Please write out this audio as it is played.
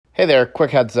Hey there, quick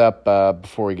heads up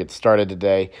before we get started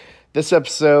today. This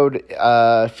episode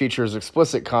features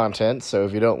explicit content, so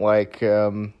if you don't like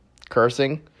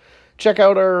cursing, check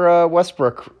out our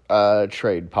Westbrook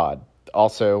trade pod,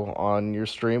 also on your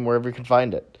stream wherever you can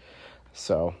find it.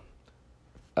 So,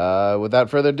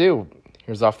 without further ado,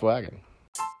 here's Off the Wagon.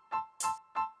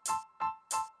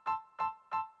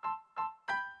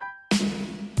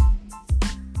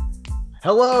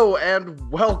 Hello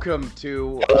and welcome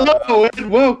to... Hello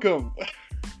and welcome.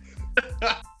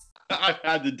 I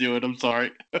had to do it. I'm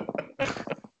sorry.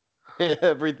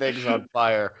 Everything's on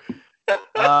fire.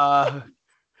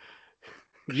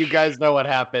 You guys know what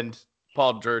happened.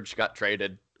 Paul George got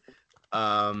traded.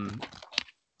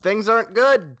 Things aren't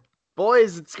good.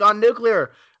 Boys, it's gone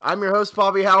nuclear. I'm your host,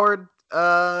 Bobby Howard.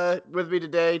 With me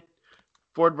today,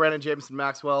 Ford, Brandon, Jameson,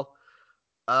 Maxwell.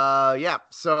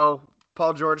 So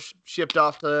Paul George shipped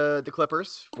off to the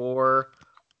Clippers for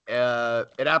an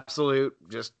absolute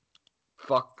just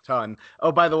fuck ton.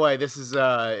 Oh, by the way, this is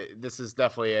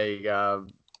definitely a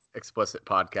explicit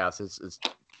podcast. It's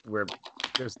where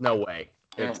there's no way.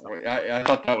 I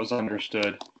thought that was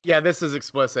understood. Yeah, this is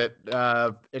explicit.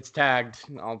 It's tagged.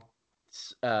 I'll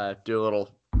do a little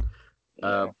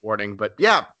warning, but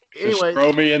yeah. Just Anyway,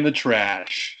 throw me in the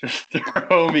trash. Just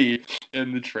throw me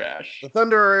in the trash. the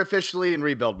Thunder are officially in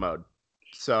rebuild mode.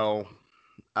 So,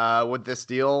 with this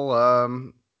deal, a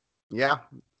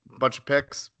bunch of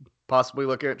picks, possibly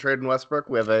looking at trading Westbrook.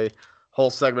 We have a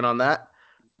whole segment on that.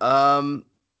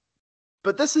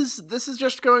 But this is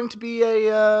just going to be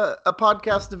a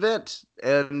podcast event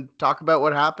and talk about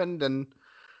what happened and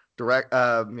direct,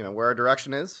 where our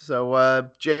direction is.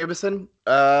 So, Jameson,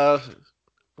 I'd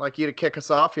like you to kick us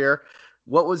off here.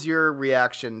 What was your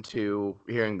reaction to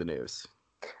hearing the news?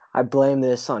 I blame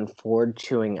this on Ford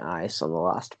chewing ice on the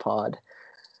last pod.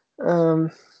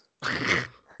 What?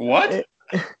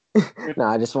 No,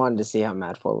 I just wanted to see how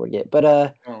mad Ford would get.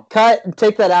 But cut,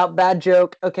 take that out. Bad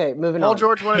joke. Okay, moving Paul on.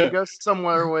 George wanted to go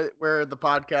somewhere where the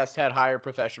podcast had higher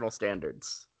professional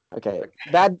standards. Okay,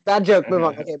 bad joke. Move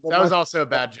on. Okay, That was also a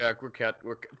bad joke.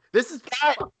 This is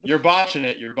bad. You're botching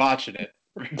it.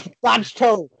 botch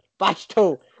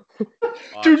toe.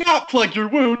 Do not plug your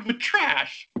wound with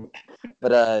trash.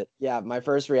 But my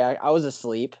first reaction. I was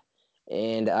asleep,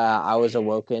 and I was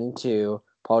awoken to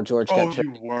Paul George.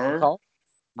 You were? Call.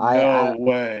 No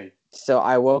way. So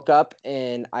I woke up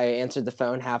and I answered the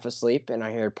phone half asleep, and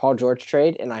I heard Paul George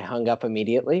trade, and I hung up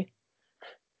immediately.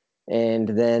 And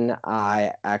then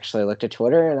I actually looked at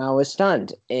Twitter, and I was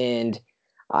stunned. And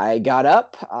I got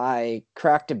up, I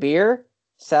cracked a beer,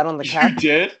 sat on the couch. You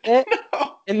did? No.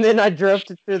 And then I drove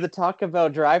through the Taco Bell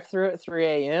drive-thru at 3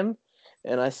 a.m.,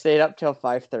 and I stayed up till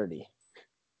 5:30.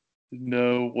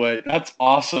 No way. That's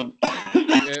awesome.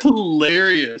 That's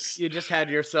hilarious. You just had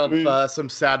yourself some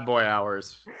sad boy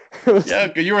hours.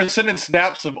 Yeah, you were sending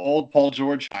snaps of old Paul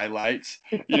George highlights,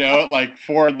 at like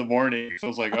 4 a.m. So I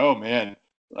was like, oh man.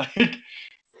 Like,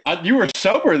 you were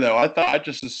sober though. I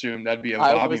just assumed that'd be a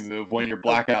Bobby move when you're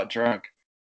blackout drunk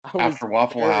after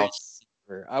Waffle House.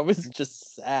 I was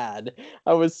just sad.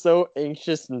 I was so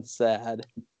anxious and sad.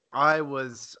 I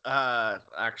was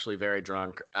actually very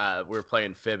drunk. We were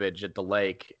playing Fibbage at the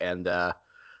lake, and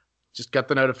just got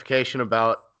the notification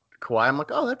about Kawhi. I'm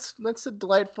like, oh, that's a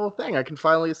delightful thing. I can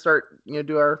finally start,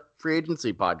 do our free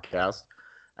agency podcast.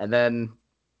 And then,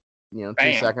 2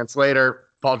 seconds later,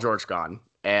 Paul George gone,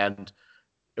 and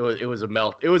it was a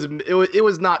melt. It was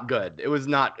not good. It was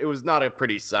not a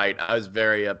pretty sight. I was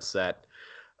very upset.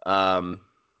 Not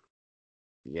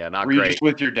Were great. You just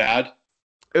with your dad?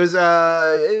 It was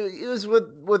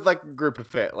with like a group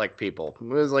of people. It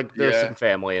was like there's some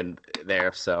family in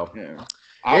there, so yeah.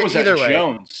 I was at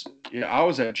Jones. Yeah, I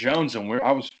was at Jones, and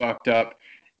I was fucked up.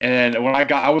 And when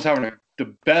I was having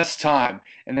the best time,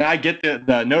 and then I get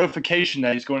the notification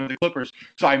that he's going to the Clippers.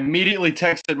 So I immediately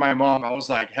texted my mom. I was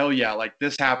like, hell yeah, like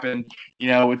this happened.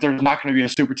 There's not going to be a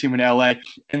super team in LA.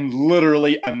 And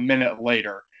literally a minute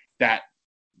later, that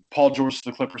Paul George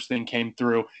to the Clippers thing came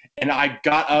through, and I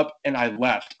got up and I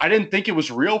left. I didn't think it was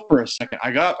real for a second.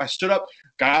 I got up, I stood up,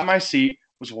 got out of my seat,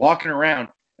 was walking around,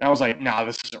 and I was like, nah,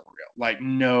 this isn't real. Like,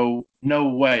 no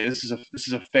way. This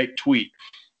is a fake tweet.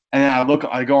 And then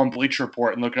I go on Bleacher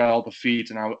Report and look at all the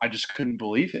feeds, and I just couldn't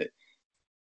believe it.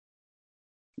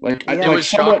 Like, it was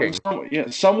shocking.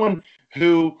 Someone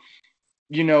who,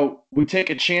 we take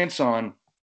a chance on,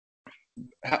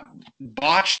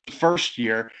 botched the first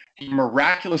year. He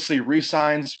miraculously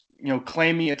re-signs,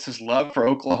 claiming it's his love for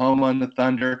Oklahoma and the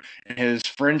Thunder and his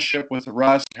friendship with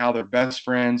Russ and how they're best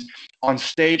friends on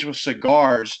stage with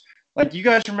cigars. Like, you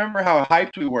guys remember how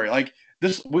hyped we were? Like,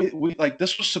 this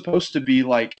was supposed to be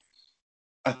like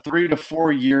a 3 to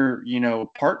 4 year,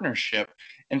 partnership.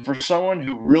 And for someone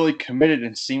who really committed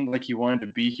and seemed like he wanted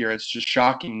to be here, it's just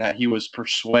shocking that he was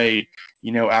persuaded,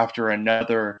 after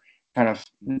another kind of,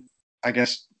 I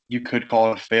guess you could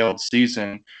call it a failed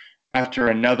season, after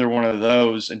another one of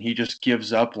those, and he just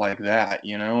gives up like that.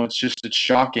 It's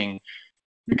shocking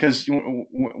because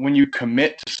when you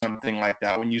commit to something like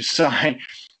that, when you sign,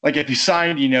 like if you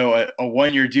signed, a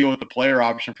 1-year deal with the player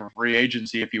option for free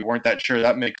agency, if you weren't that sure,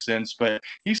 that makes sense. But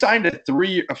he signed a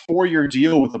 4-year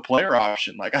deal with a player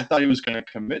option. Like I thought he was going to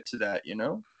commit to that,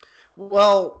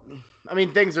 Well, I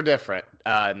mean, things are different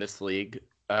in this league.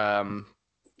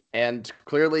 And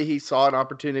clearly he saw an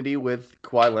opportunity with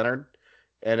Kawhi Leonard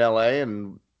in LA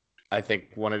and I think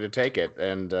wanted to take it.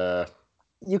 And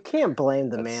you can't blame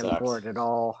the man sucks. for it at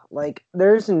all. Like,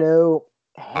 there's no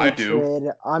hatred. I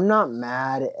do. I'm not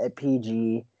mad at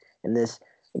PG in this.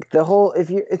 The whole,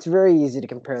 it's very easy to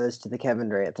compare this to the Kevin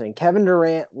Durant thing. Kevin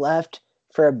Durant left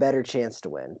for a better chance to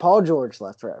win. Paul George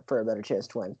left for a better chance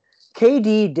to win.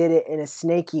 KD did it in a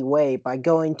snaky way by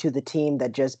going to the team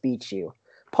that just beat you.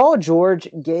 Paul George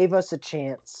gave us a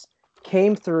chance,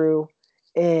 came through,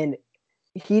 and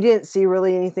he didn't see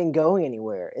really anything going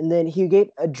anywhere. And then he gave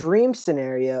a dream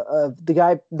scenario of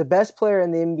the best player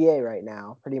in the NBA right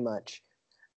now, pretty much,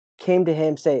 came to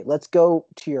him, say, let's go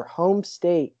to your home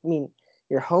state,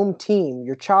 your home team,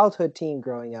 your childhood team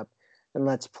growing up, and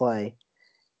let's play.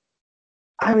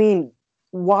 I mean,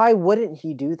 why wouldn't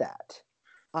he do that?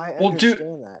 I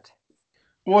understand that.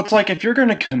 Well, it's like if you're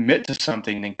going to commit to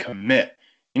something, then commit.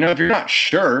 If you're not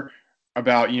sure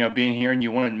about, being here and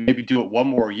you want to maybe do it one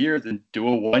more year, then do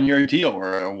a 1-year deal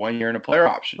or a 1 year in a player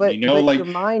option. But your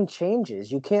mind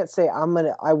changes. You can't say I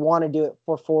want to do it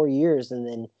for 4 years and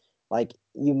then like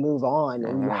you move on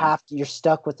and you're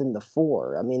stuck within the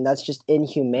 4. I mean, that's just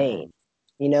inhumane.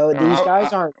 These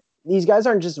guys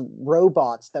aren't just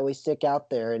robots that we stick out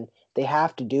there and they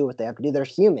have to do what they have to do. They're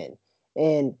human.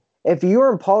 And if you're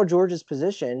in Paul George's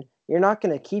position, you're not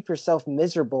going to keep yourself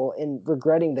miserable and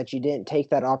regretting that you didn't take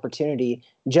that opportunity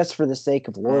just for the sake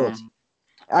of loyalty.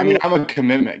 I mean, I'm a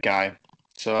commitment guy,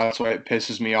 so that's why it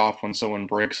pisses me off when someone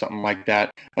breaks something like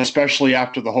that, especially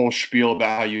after the whole spiel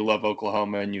about how you love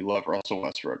Oklahoma and you love Russell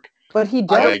Westbrook. But he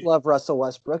does love Russell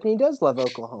Westbrook, and he does love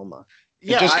Oklahoma.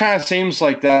 It just kind of seems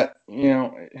like that, I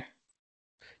don't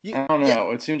know. Yeah.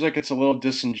 It seems like it's a little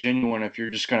disingenuous if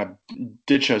you're just going to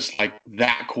ditch us like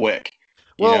that quick,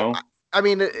 I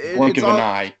mean, blink of an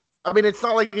eye. I mean, it's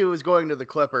not like he was going to the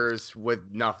Clippers with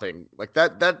nothing. Like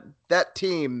that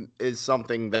team is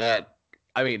something that,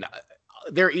 I mean,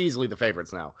 they're easily the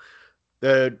favorites now.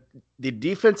 The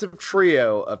defensive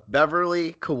trio of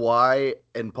Beverly, Kawhi,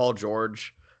 and Paul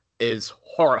George is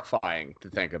horrifying to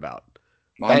think about.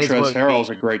 Montrezl Harrell's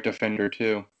a great defender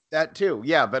too. That too,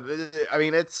 yeah. But I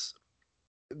mean, it's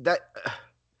that.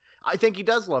 I think he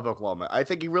does love Oklahoma. I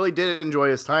think he really did enjoy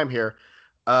his time here.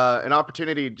 An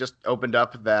opportunity just opened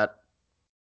up that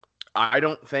I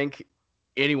don't think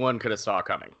anyone could have saw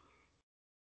coming.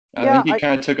 I think he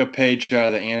kind of took a page out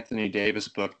of the Anthony Davis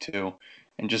book too,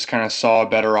 and just kind of saw a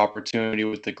better opportunity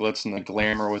with the glitz and the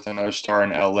glamour with another star in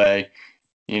LA,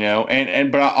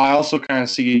 but I also kind of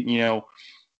see,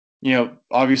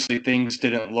 obviously things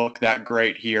didn't look that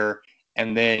great here,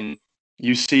 and then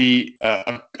you see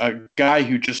a guy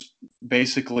who just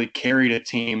basically carried a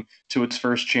team to its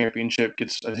first championship,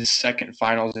 gets his second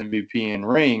Finals MVP and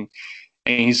ring,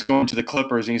 and he's going to the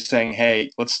Clippers and he's saying,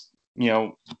 hey, let's,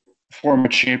 form a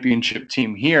championship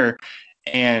team here.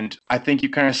 And I think you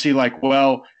kind of see like,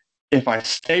 well, if I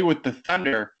stay with the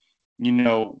Thunder,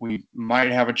 we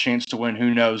might have a chance to win.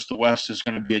 Who knows? The West is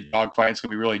going to be a dogfight. It's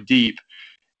going to be really deep.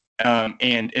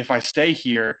 And if I stay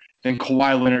here, then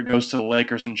Kawhi Leonard goes to the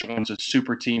Lakers and joins a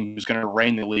super team who's going to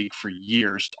reign the league for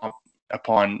years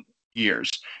upon years,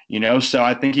 So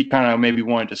I think he kind of maybe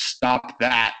wanted to stop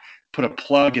that, put a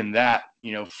plug in that,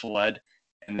 flood,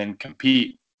 and then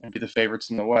compete and be the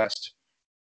favorites in the West.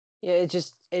 Yeah,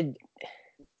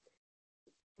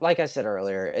 like I said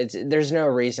earlier, there's no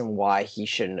reason why he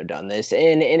shouldn't have done this,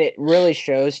 and it really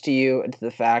shows to you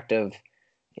the fact of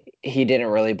he didn't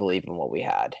really believe in what we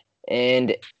had,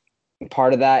 and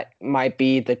part of that might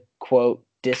be the quote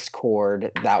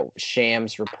discord that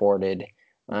Shams reported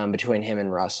between him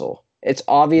and Russell. It's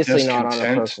obviously not on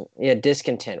a personal,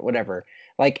 discontent, whatever.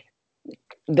 Like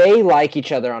they like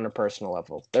each other on a personal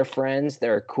level. They're friends.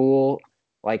 They're cool.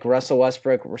 Like Russell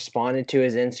Westbrook responded to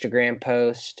his Instagram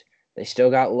post. They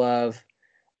still got love,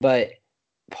 but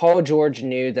Paul George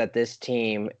knew that this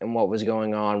team and what was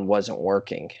going on wasn't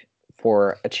working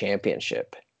for a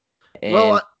championship.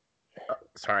 And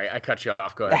sorry, I cut you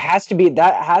off. Go That ahead. has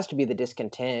to be the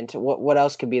discontent. What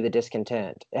else could be the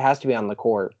discontent? It has to be on the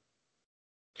court.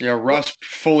 Yeah, Russ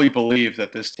fully believed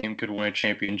that this team could win a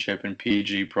championship, and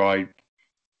PG probably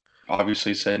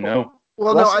obviously said no.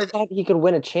 Well, Russ thought he could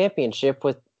win a championship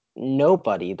with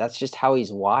nobody. That's just how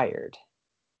he's wired.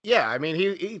 Yeah, I mean,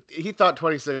 he thought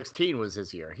 2016 was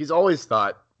his year. He's always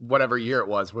thought whatever year it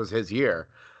was his year.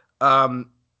 And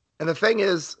the thing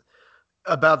is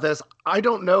about this, I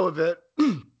don't know if it.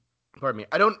 Pardon me.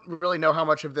 I don't really know how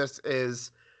much of this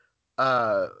is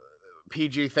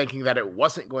PG thinking that it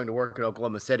wasn't going to work in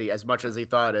Oklahoma City as much as he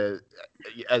thought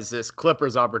as this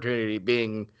Clippers opportunity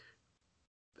being.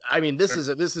 I mean, this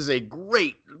is a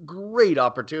great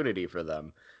opportunity for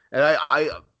them, and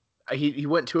he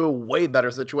went to a way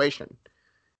better situation.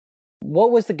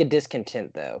 What was the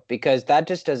discontent though? Because that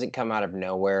just doesn't come out of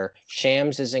nowhere.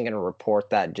 Shams isn't going to report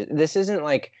that. This isn't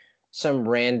like some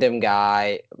random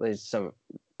guy with some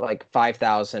like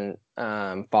 5,000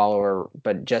 follower,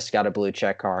 but just got a blue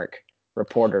check mark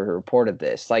reporter who reported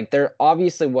this. Like there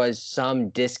obviously was some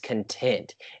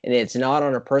discontent, and it's not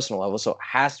on a personal level, so it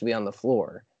has to be on the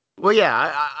floor. Well,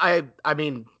 yeah, I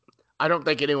mean, I don't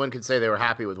think anyone could say they were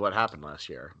happy with what happened last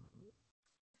year.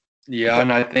 Yeah,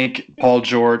 and I think Paul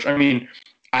George,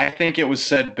 I think it was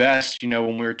said best,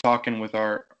 when we were talking with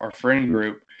our friend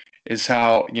group, is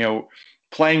how,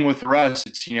 playing with Russ,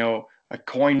 it's, a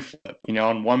coin flip.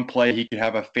 On one play, he could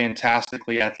have a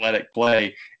fantastically athletic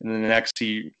play, and then the next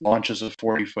he launches a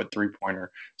 40-foot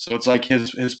three-pointer. So it's like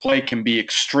his play can be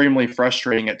extremely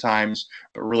frustrating at times,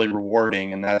 but really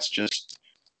rewarding, and that's just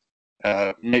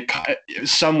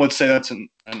some would say that's an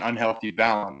unhealthy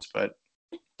balance, but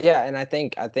yeah, and I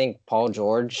think Paul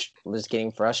George was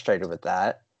getting frustrated with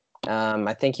that.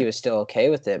 I think he was still okay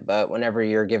with it, but whenever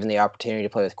you're given the opportunity to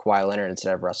play with Kawhi Leonard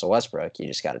instead of Russell Westbrook, you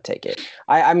just got to take it.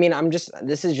 I'm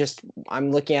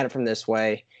looking at it from this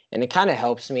way, and it kind of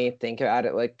helps me think about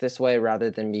it like this way rather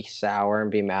than be sour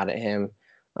and be mad at him.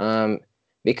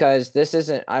 Because this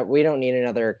isn't, we don't need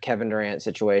another Kevin Durant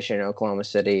situation in Oklahoma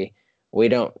City. We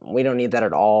don't need that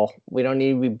at all. We don't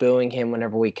need to be booing him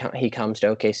whenever he comes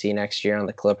to OKC next year on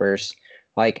the Clippers.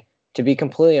 Like, to be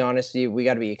completely honest with you, we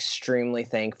got to be extremely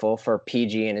thankful for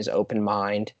PG and his open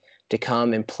mind to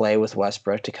come and play with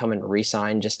Westbrook, to come and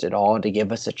re-sign just at all, to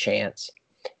give us a chance.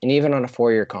 And even on a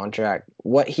 4-year contract,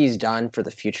 what he's done for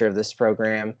the future of this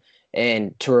program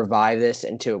and to revive this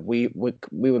into we would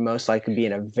most likely be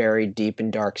in a very deep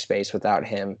and dark space without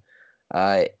him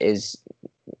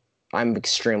I'm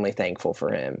extremely thankful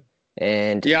for him.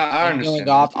 And yeah, I understand.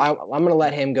 I'm going to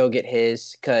let him go get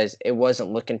his because it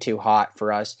wasn't looking too hot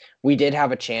for us. We did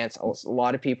have a chance. A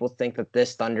lot of people think that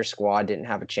this Thunder squad didn't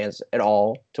have a chance at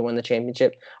all to win the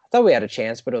championship. I thought we had a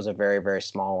chance, but it was a very, very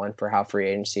small one for how free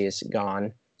agency has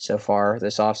gone so far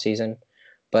this offseason.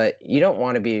 But you don't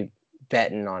want to be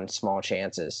betting on small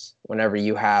chances whenever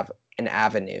you have an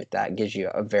avenue that gives you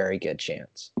a very good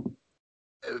chance.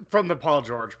 From the Paul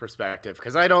George perspective,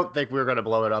 because I don't think we're going to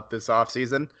blow it up this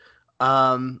offseason.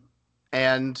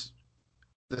 And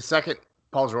the second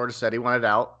Paul George said he wanted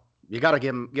out, you got to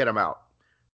get him out.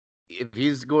 If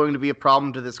he's going to be a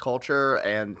problem to this culture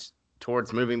and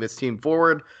towards moving this team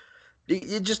forward,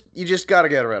 you just got to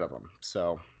get rid of him.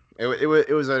 So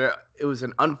it was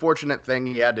an unfortunate thing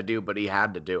he had to do, but he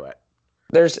had to do it.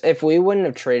 If we wouldn't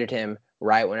have traded him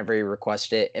right whenever he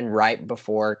requested it and right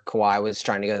before Kawhi was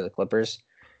trying to go to the Clippers,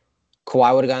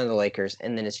 Kawhi would have gone to the Lakers,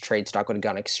 and then his trade stock would have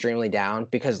gone extremely down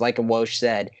because, like Woj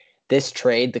said, this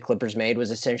trade the Clippers made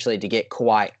was essentially to get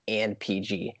Kawhi and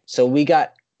PG. So we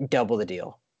got double the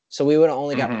deal. So we would have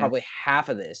only got probably half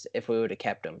of this if we would have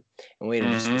kept him, and we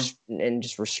would have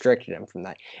just restricted him from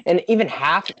that. And even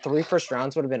half, 3 first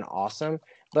rounds would have been awesome.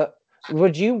 But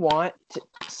would you want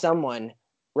someone,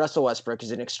 Russell Westbrook,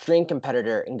 is an extreme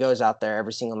competitor and goes out there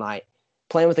every single night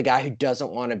playing with a guy who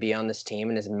doesn't want to be on this team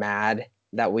and is mad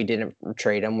that we didn't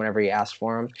trade him whenever he asked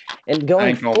for him? And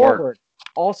going forward,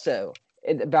 also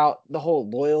about the whole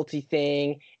loyalty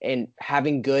thing and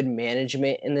having good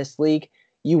management in this league,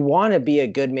 you want to be a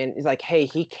good man. It's like, hey,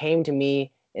 he came to me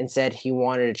and said he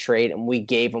wanted to trade, and we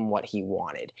gave him what he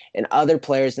wanted. And other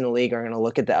players in the league are going to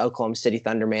look at the Oklahoma City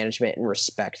Thunder management and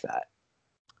respect that.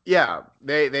 Yeah,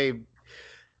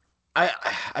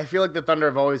 I feel like the Thunder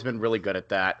have always been really good at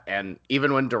that. And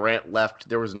even when Durant left,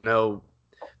 there was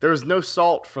no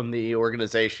salt from the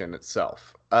organization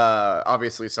itself.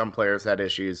 Obviously, some players had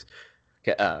issues.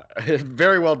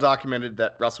 Very well documented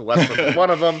that Russell Westbrook was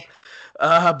one of them.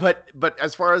 But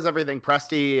as far as everything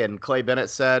Presti and Clay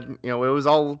Bennett said, it was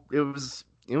all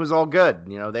good.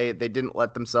 They didn't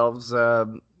let themselves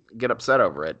get upset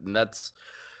over it, and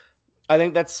I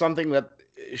think that's something that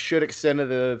should extend to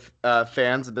the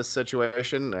fans of this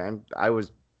situation. And I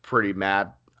was pretty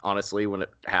mad, honestly, when it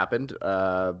happened.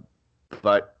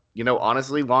 But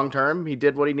honestly, long term, he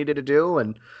did what he needed to do,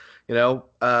 and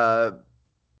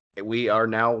we are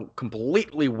now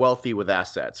completely wealthy with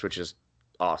assets, which is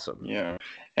awesome. Yeah,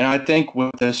 and I think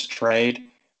with this trade,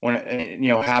 when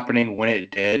happening when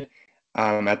it did,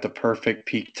 at the perfect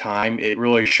peak time, it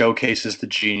really showcases the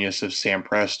genius of Sam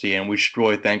Presti, and we should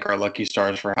really thank our lucky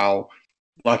stars for how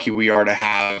lucky we are to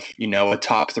have a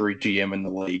top 3 GM in the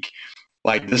league.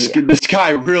 Like this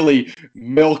guy really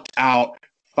milked out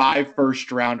 5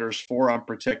 first-rounders, 4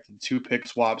 unprotected, 2 pick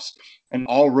swaps, an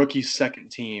all-rookie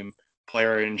second team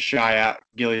player in Shai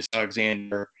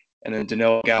Gilgeous-Alexander, and then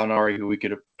Danilo Gallinari, who we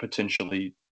could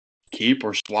potentially keep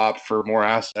or swap for more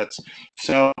assets.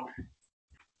 So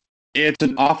it's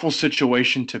an awful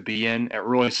situation to be in. It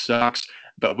really sucks,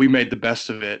 but we made the best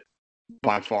of it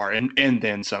by far, and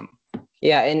then some.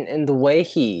 Yeah, and the way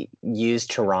he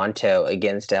used Toronto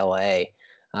against LA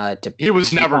he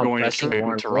was never going to trade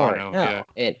with Toronto. No,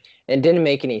 yeah. It didn't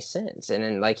make any sense. And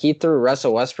then he threw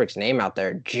Russell Westbrook's name out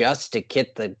there just to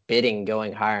get the bidding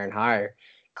going higher and higher.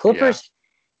 Clippers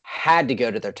had to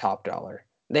go to their top dollar.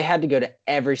 They had to go to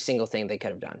every single thing they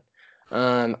could have done.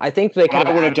 I think they could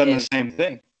have done the same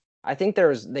thing. I think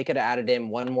they could have added in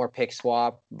one more pick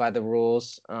swap by the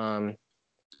rules.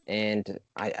 And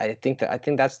I think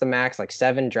that's the max, like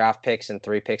 7 draft picks and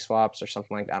 3 pick swaps or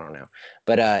something like that. I don't know.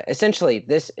 But essentially,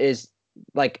 this is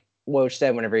like Woj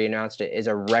said whenever he announced it, is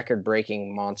a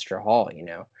record-breaking monster haul,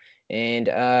 And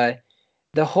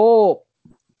the whole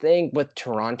thing with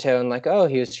Toronto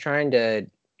and he was trying to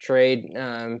trade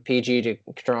PG to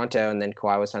Toronto and then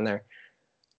Kawhi was on there.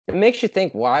 It makes you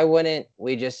think, why wouldn't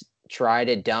we just try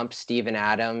to dump Steven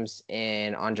Adams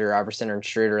and Andre Robertson and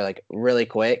Schroeder really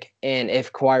quick? And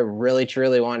if Kawhi really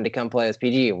truly wanted to come play with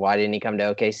PG, why didn't he come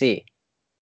to OKC?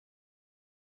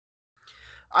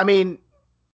 I mean,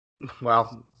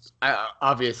 well,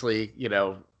 obviously,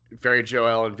 very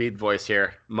Joel Embiid voice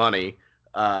here, money.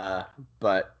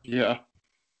 But yeah,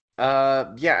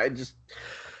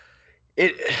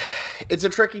 it's a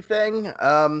tricky thing.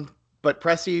 But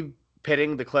Presti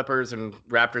pitting the Clippers and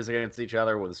Raptors against each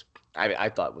other was, I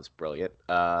thought, was brilliant.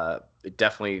 It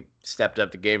definitely stepped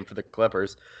up the game for the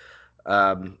Clippers,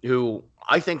 who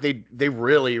I think they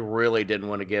really, really didn't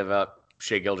want to give up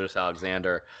Shai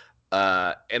Gilgeous-Alexander,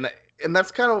 and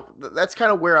that's kind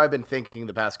of where I've been thinking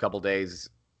the past couple days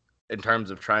in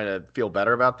terms of trying to feel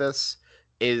better about this.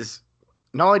 Is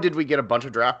not only did we get a bunch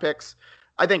of draft picks,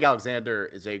 I think Alexander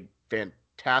is a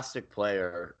fantastic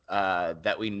player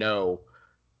that we know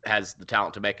has the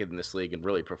talent to make it in this league and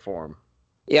really perform.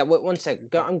 Yeah, one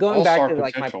second. I'm going back to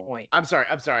my point. I'm sorry.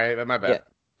 My bad. Yeah.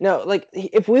 No,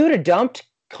 if we would have dumped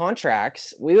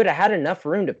contracts, we would have had enough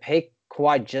room to pay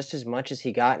Kawhi just as much as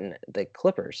he got in the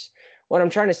Clippers. What I'm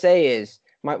trying to say is,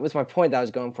 my point that I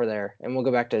was going for there, and we'll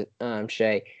go back to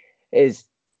Shai, is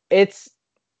it's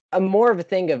more of a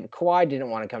thing of Kawhi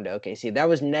didn't want to come to OKC. That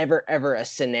was never, ever a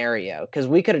scenario, because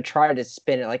we could have tried to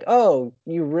spin it like, oh,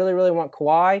 you really, really want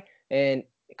Kawhi, and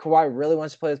Kawhi really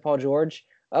wants to play with Paul George.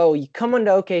 Oh, you come on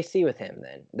to OKC with him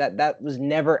then. That was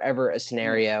never, ever a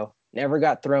scenario, never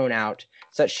got thrown out.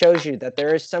 So it shows you that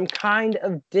there is some kind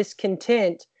of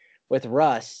discontent with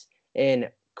Russ, and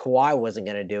Kawhi wasn't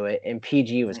going to do it, and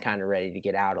PG was kind of ready to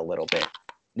get out a little bit.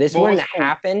 This wouldn't have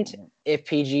happened if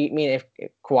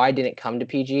Kawhi didn't come to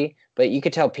PG, but you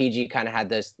could tell PG kind of had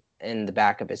this in the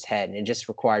back of his head, and it just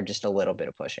required just a little bit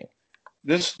of pushing.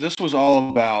 This was all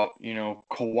about,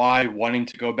 Kawhi wanting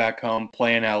to go back home,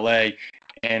 play in LA,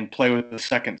 and play with the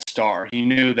second star. He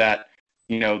knew that,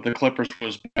 the Clippers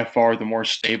was by far the more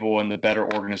stable and the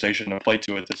better organization to play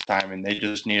to at this time, and they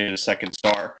just needed a second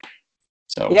star.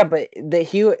 So yeah, but if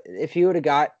he would have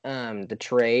got the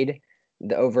trade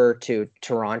over to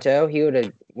Toronto, he would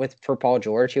have for Paul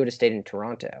George, he would have stayed in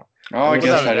Toronto. Oh, I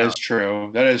guess that is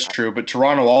true. That is true. But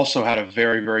Toronto also had a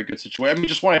very, very good situation. I mean,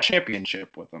 just won a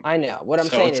championship with them. I know. What I'm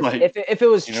saying is, if it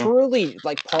was truly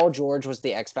like Paul George was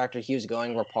the X factor, he was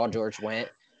going where Paul George went.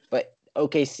 But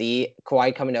OKC,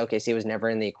 Kawhi coming to OKC was never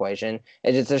in the equation.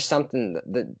 There's something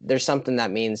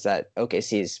that means that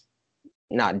OKC is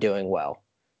not doing well.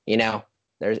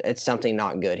 It's something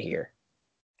not good here.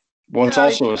 Well, it's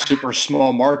also a super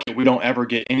small market. We don't ever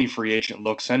get any free agent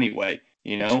looks anyway.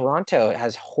 Toronto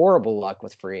has horrible luck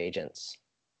with free agents.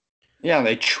 Yeah,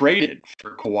 they traded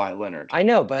for Kawhi Leonard. I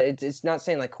know, but it's not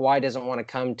saying like Kawhi doesn't want to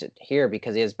come to here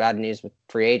because he has bad news with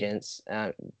free agents.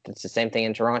 It's the same thing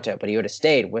in Toronto, but he would have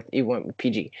stayed he went with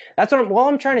PG. That's what all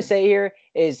I'm trying to say here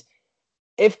is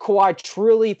if Kawhi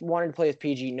truly wanted to play with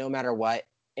PG no matter what,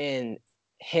 and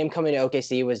him coming to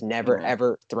OKC was never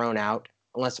ever thrown out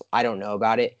unless I don't know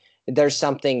about it. There's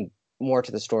something more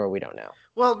to the story we don't know.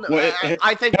 Well,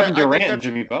 I think Kevin Durant and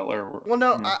Jimmy Butler. Well,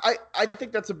 no, I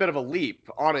think that's a bit of a leap,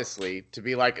 honestly, to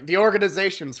be like the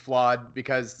organization's flawed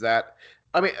because that.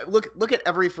 I mean, look at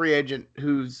every free agent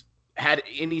who's had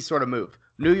any sort of move.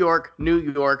 New York,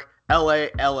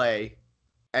 LA,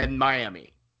 and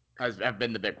Miami have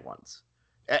been the big ones.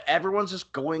 Everyone's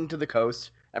just going to the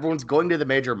coast. Everyone's going to the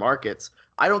major markets.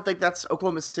 I don't think that's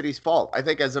Oklahoma City's fault. I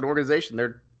think as an organization,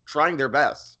 they're trying their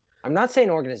best. I'm not saying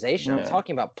organization. I'm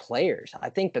talking about players. I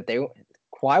think that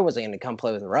Kawhi wasn't going to come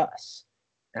play with Russ.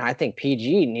 And I think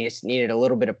PG needed a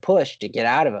little bit of push to get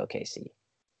out of OKC.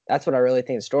 That's what I really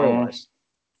think the story was.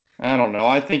 I don't know.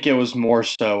 I think it was more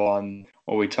so on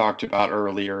what we talked about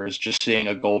earlier is just seeing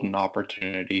a golden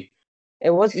opportunity. It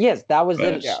was, yes, that was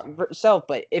it itself.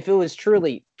 But if it was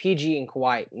truly PG and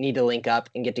Kawhi need to link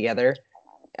up and get together,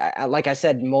 like I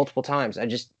said multiple times,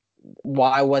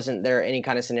 why wasn't there any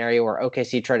kind of scenario where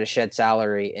OKC tried to shed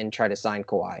salary and try to sign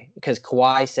Kawhi? Because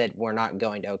Kawhi said, we're not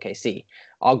going to OKC.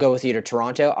 I'll go with you to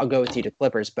Toronto. I'll go with you to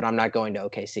Clippers, but I'm not going to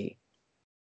OKC.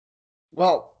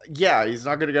 Well, yeah, he's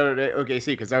not going to go to OKC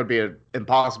because that would be an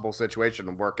impossible situation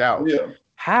to work out. Yeah.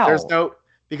 How?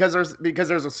 Because there's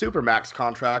a supermax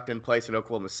contract in place in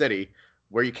Oklahoma City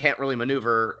where you can't really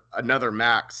maneuver another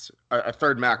max, a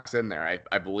third max in there.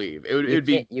 I believe it would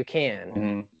be. You can.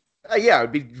 Mm-hmm. Yeah, it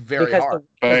would be very hard.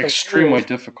 Extremely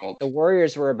difficult. The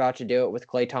Warriors were about to do it with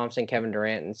Klay Thompson, Kevin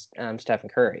Durant, and Stephen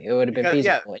Curry. It would have been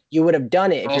feasible. Yeah. You would have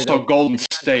done it. Also, Golden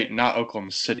State, not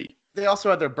Oklahoma City. They also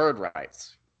had their bird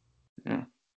rights.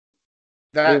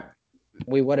 Yeah.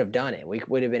 We would have done it. We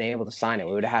would have been able to sign it.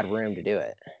 We would have had room to do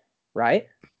it. Right?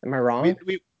 Am I wrong?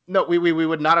 We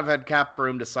would not have had cap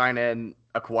room to sign in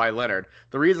a Kawhi Leonard.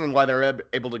 The reason why they're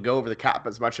able to go over the cap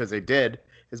as much as they did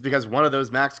is because one of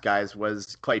those max guys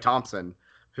was Klay Thompson,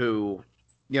 who,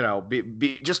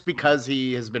 just because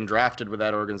he has been drafted with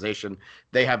that organization,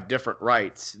 they have different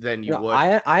rights than you would.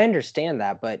 I understand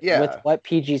that, but with what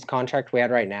PG's contract we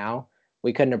had right now,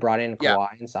 we couldn't have brought in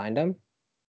Kawhi and signed him.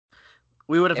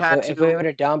 We would have had to. If we would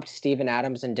have dumped Steven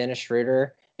Adams and Dennis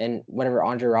Schroeder and whatever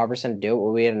Andre Robertson to do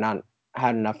it, we had not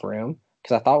had enough room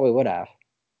because I thought we would have.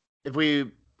 If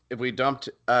we dumped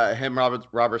him,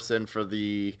 Robertson for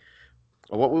the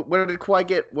what did Kawhi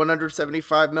get?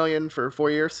 $175 million for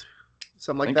 4 years,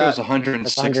 something like that. I think it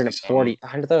was 140. I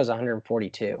thought it was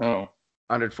 142. Oh,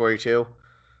 142.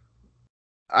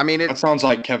 I mean, that sounds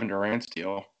like Kevin Durant's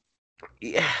deal.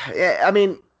 Yeah. I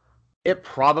mean, it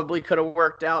probably could have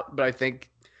worked out, but I think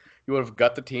you would have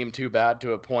got the team too bad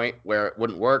to a point where it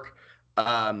wouldn't work.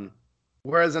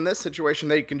 Whereas in this situation,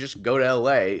 they can just go to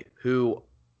LA, who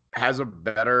has a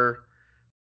better.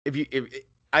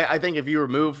 I think if you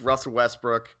remove Russell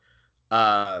Westbrook,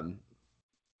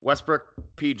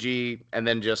 PG, and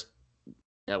then just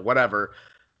whatever.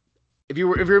 If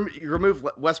you remove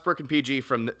Westbrook and PG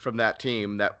from that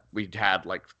team that we had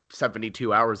like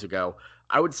 72 hours ago,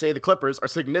 I would say the Clippers are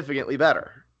significantly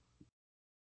better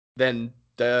than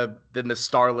the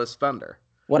starless Thunder.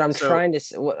 What I'm trying to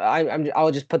say,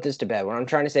 I'll just put this to bed. What I'm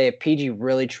trying to say, if PG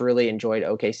really truly enjoyed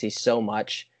OKC so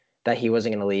much that he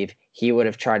wasn't going to leave, he would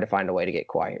have tried to find a way to get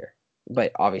Kawhi here.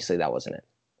 But obviously that wasn't it.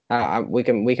 We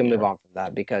can move on from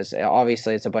that because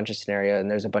obviously it's a bunch of scenario and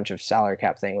there's a bunch of salary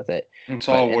cap thing with it. It's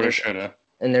all woulda, shoulda.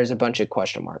 And there's a bunch of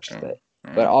question marks with it.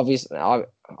 But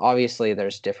obviously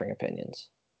there's differing opinions.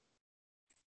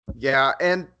 Yeah,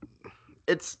 and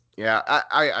it's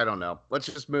I don't know. Let's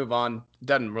just move on.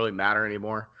 Doesn't really matter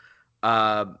anymore.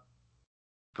 But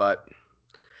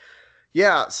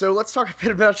yeah, so let's talk a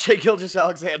bit about Shai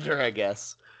Gilgeous-Alexander, I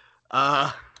guess.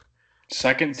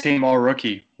 Second team all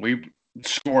rookie. We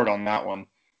scored on that one.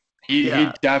 He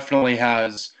definitely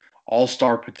has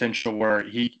all-star potential where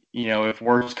he, if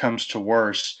worse comes to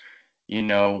worse,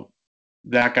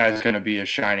 that guy's going to be a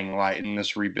shining light in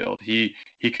this rebuild. He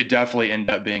could definitely end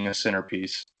up being a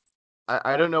centerpiece.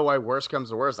 I don't know why worse comes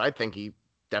to worse. I think he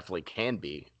definitely can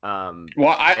be.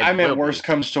 Well, I meant worse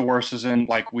comes to worse as in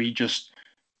like we just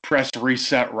press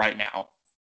reset right now.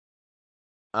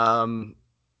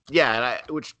 Yeah,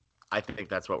 which I think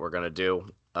that's what we're going to do.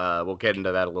 We'll get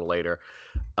into that a little later.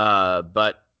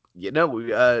 But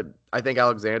I think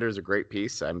Alexander is a great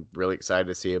piece. I'm really excited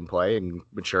to see him play and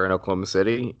mature in Oklahoma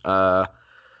City.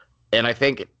 And I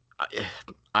think,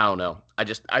 I don't know.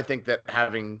 I think that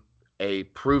having a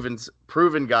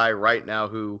proven guy right now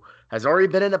who has already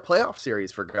been in a playoff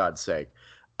series, for God's sake.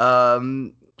 I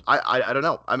don't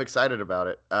know. I'm excited about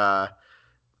it.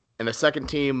 And the second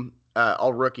team,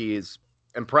 all rookie, is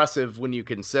impressive when you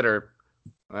consider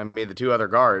I mean, the two other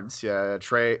guards,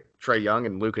 Trae Young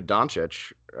and Luka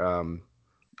Doncic.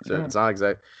 So it's not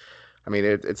exact. I mean,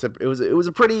 it was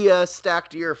a pretty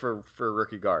stacked year for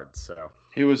rookie guards. So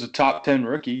he was a top 10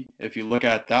 rookie if you look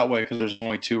at it that way, because there's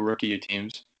only 2 rookie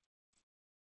teams.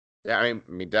 Yeah, I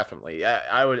mean, definitely. Yeah,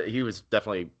 I would. He was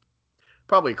definitely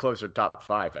probably closer to top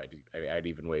 5. I'd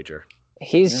even wager.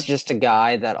 He's just a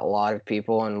guy that a lot of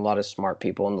people and a lot of smart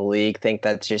people in the league think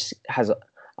that just has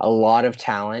a lot of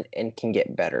talent and can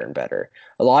get better and better.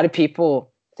 A lot of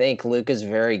people think Luka's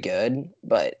very good,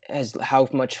 but how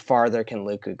much farther can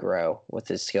Luka grow with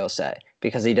his skill set?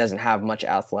 Because he doesn't have much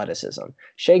athleticism.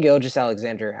 Shai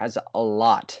Gilgeous-Alexander has a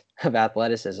lot of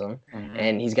athleticism,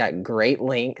 and he's got great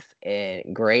length and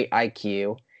great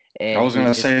IQ. And I was going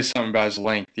to say something about his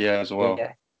length, as well.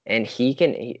 Yeah. And he's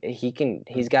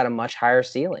got a much higher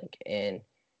ceiling, and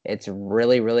it's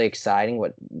really, really exciting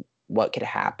what could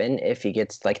happen if he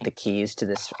gets like the keys to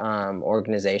this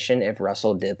organization, if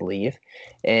Russell did leave,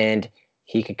 and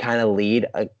he could kind of lead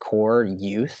a core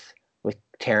youth with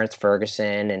Terrence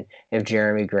Ferguson, and if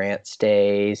Jeremy Grant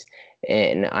stays,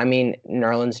 and I mean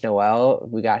Nerlens Noel,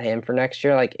 we got him for next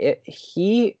year. Like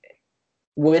he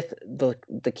with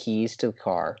the keys to the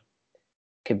car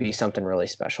could be something really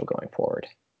special going forward.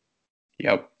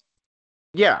 Yep.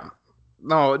 Yeah.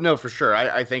 No, for sure.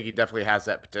 I think he definitely has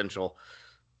that potential.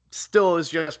 Still is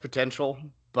just potential,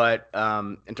 but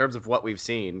in terms of what we've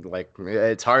seen, like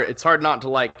it's hard not to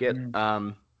like it.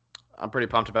 I'm pretty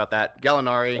pumped about that.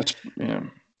 Gallinari. Yeah.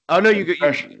 Oh no, you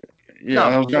no,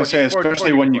 I was gonna say,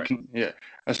 especially when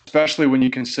you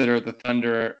consider the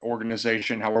Thunder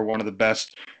organization, how we're one of the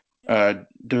best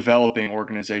developing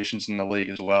organizations in the league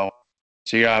as well.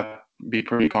 So you gotta be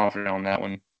pretty confident on that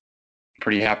one.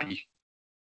 Pretty happy.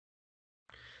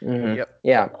 Mm-hmm. Yep.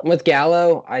 Yeah, with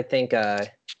Gallo, I think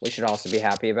we should also be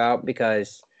happy about,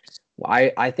 because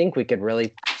I think we could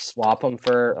really swap him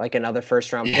for like another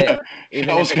first round pick.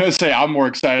 I was going to say I'm more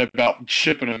excited about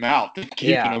shipping him out than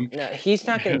keeping him. No, he's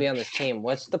not going to be on this team.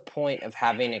 What's the point of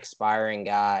having an expiring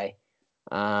guy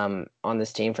on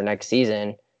this team for next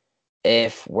season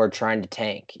if we're trying to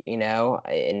tank,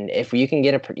 And if you can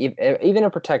get even a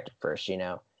protected first,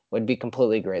 would be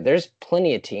completely great. There's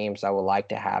plenty of teams that would like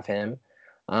to have him.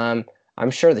 I'm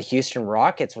sure the Houston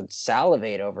Rockets would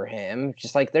salivate over him.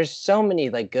 Just like there's so many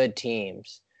like good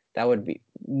teams that would be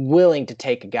willing to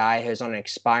take a guy who's on an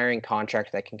expiring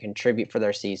contract that can contribute for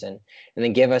their season and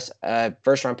then give us a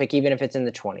first round pick, even if it's in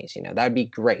the 20s. That would be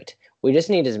great. We just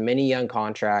need as many young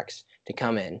contracts to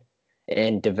come in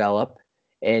and develop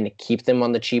and keep them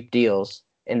on the cheap deals,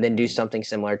 and then do something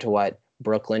similar to what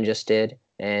Brooklyn just did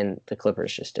and the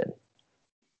Clippers just did.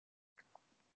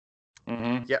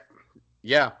 Mm-hmm. Yeah.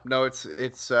 Yeah, no, it's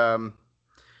and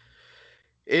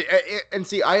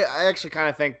see, I actually kind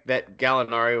of think that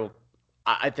Gallinari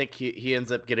I think he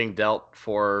ends up getting dealt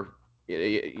for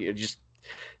just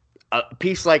a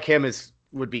piece like him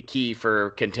would be key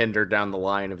for contender down the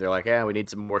line if they're like, we need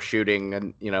some more shooting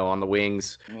and on the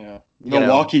wings. Yeah,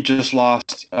 Milwaukee just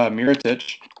lost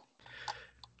Mirotic.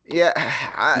 Yeah,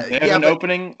 they have an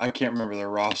opening. I can't remember their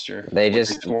roster. They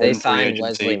signed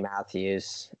Wesley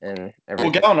Matthews and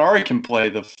everything. Well, Gallinari can play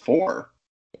the 4.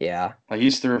 Yeah, like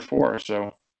he's 3 or 4.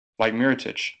 So like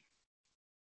Mirotic,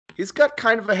 he's got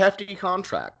kind of a hefty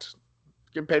contract.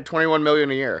 Getting paid $21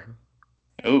 million a year.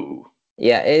 Oh.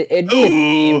 Yeah, it'd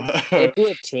be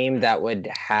a team that would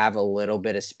have a little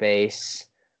bit of space.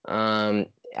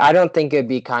 I don't think it'd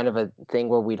be kind of a thing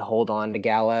where we'd hold on to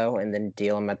Gallo and then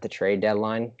deal him at the trade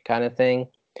deadline kind of thing.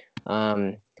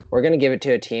 We're going to give it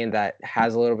to a team that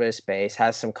has a little bit of space,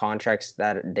 has some contracts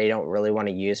that they don't really want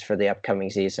to use for the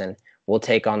upcoming season. We'll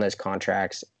take on those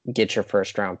contracts, get your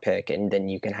first round pick, and then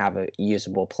you can have a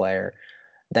usable player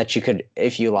that you could,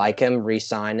 if you like him,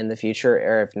 re-sign in the future,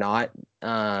 or if not,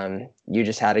 you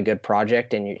just had a good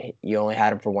project and you only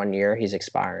had him for 1 year, he's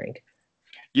expiring.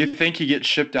 You think he gets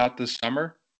shipped out this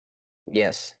summer?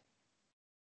 Yes.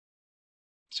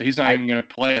 So he's not even going to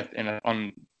play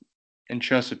in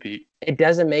Chesapeake. It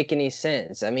doesn't make any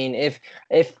sense. I mean, if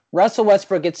Russell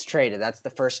Westbrook gets traded, that's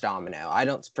the first domino. I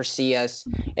don't foresee us.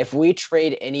 If we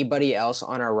trade anybody else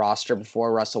on our roster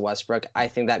before Russell Westbrook, I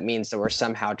think that means that we're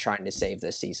somehow trying to save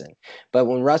this season. But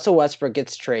when Russell Westbrook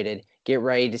gets traded, get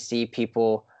ready to see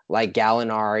people like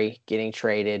Gallinari getting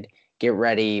traded. Get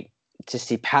ready to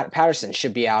see Patterson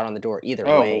should be out on the door either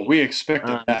way. Oh, we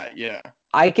expected that, yeah.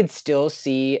 I could still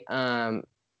see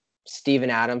Steven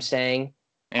Adams staying.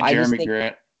 And Jeremy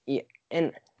Grant. Yeah,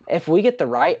 and if we get the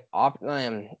right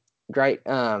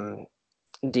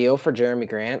deal for Jeremy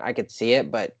Grant, I could see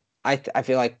it. But I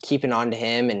feel like keeping on to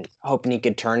him and hoping he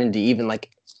could turn into even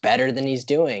like better than he's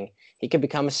doing. he could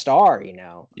become a star.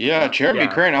 Yeah, Jeremy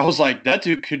Grant. I was like, that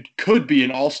dude could be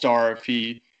an all-star if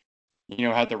he,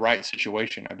 had the right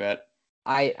situation. I bet.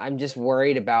 I'm just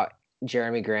worried about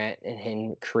Jeremy Grant and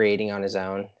him creating on his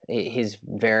own. He's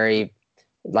very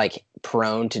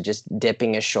prone to just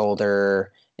dipping his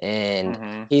shoulder,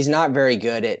 and he's not very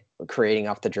good at creating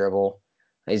off the dribble.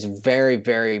 He's a very,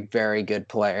 very, very good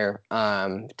player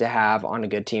to have on a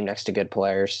good team next to good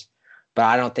players. But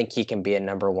I don't think he can be a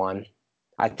number one.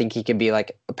 I think he could be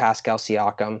like a Pascal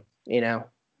Siakam,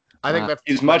 I think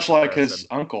he's much like his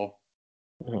uncle.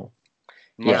 Mm-hmm.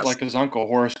 Much like his uncle,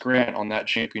 Horace Grant, on that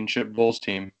championship Bulls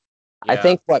team. Yeah. I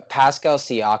think what Pascal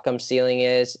Siakam's ceiling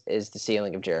is the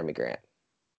ceiling of Jeremy Grant.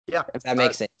 Yeah. If that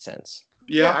makes any sense.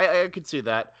 Yeah, I could see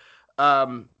that.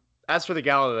 As for the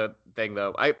Gallaudet thing,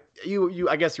 though, I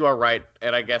guess you are right,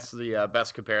 and I guess the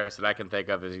best comparison I can think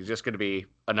of is he's just going to be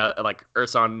another like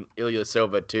Ersan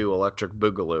Ilyasova 2 Electric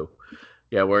Boogaloo.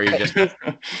 Yeah, where he just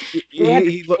he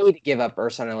to give up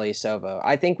Ersan Ilyasova.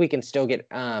 I think we can still get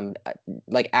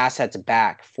assets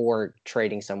back for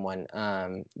trading someone,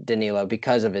 Danilo,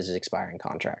 because of his expiring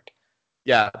contract.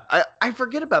 Yeah, I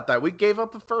forget about that. We gave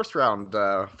up a first round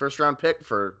pick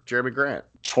for Jeremy Grant.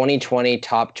 2020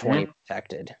 top 20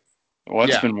 protected. Well,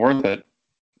 it's been worth it.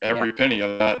 Every penny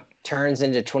of that. Turns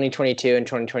into 2022 and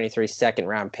 2023 second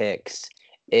round picks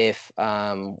if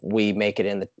we make it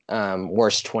in the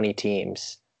worst 20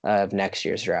 teams of next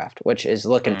year's draft, which is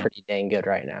looking pretty dang good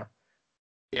right now.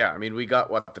 Yeah, I mean, we got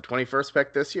the 21st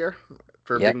pick this year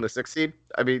for being the 6th seed.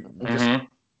 I mean,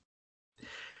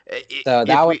 so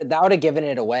that would have given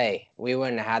it away. We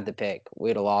wouldn't have had the pick.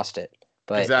 We'd have lost it.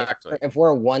 But exactly. If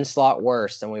we're one slot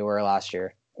worse than we were last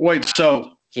year. Wait,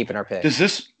 so keeping our pick.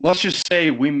 Let's just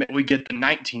say we get the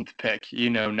 19th pick,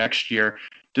 next year.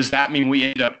 Does that mean we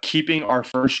end up keeping our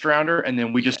first rounder and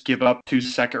then we just give up 2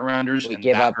 second rounders in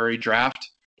that very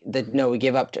draft? We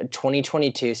give up a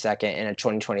 2022 second and a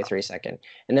 2023 second.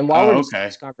 And then while we're in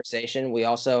this conversation, we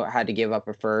also had to give up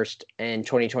a first in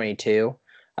 2022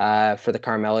 for the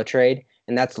Carmelo trade,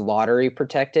 and that's lottery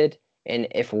protected. And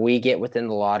if we get within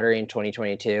the lottery in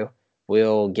 2022,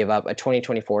 we'll give up a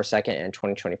 2024 second and a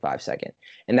 2025 second.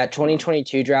 And that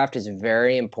 2022 draft is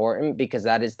very important because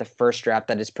that is the first draft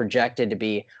that is projected to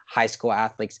be high school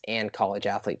athletes and college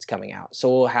athletes coming out. So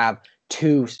we'll have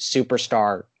 2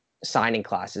 superstar signing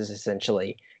classes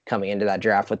essentially coming into that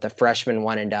draft with the freshman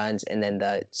one and dones and then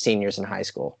the seniors in high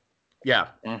school. Yeah.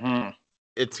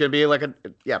 It's going to be like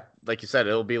like you said,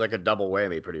 it'll be like a double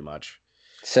whammy pretty much.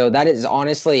 So that is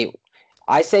honestly,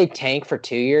 I say tank for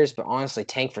 2 years, but honestly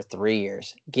tank for 3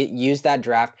 years. Use that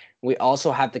draft. We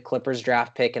also have the Clippers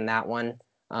draft pick in that one.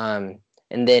 And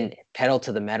then pedal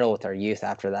to the metal with our youth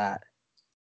after that.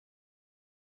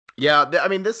 Yeah, I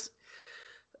mean,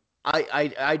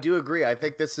 I do agree. I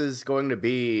think this is going to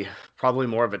be probably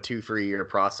more of a 2-3 year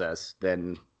process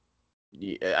than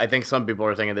I think some people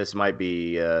are thinking this might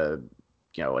be a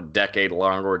decade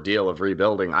long ordeal of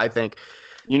rebuilding. I think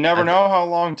you never know how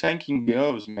long tanking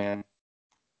goes, man.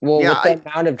 Well, with the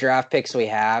amount of draft picks we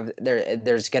have,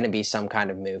 there's going to be some kind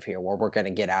of move here where we're going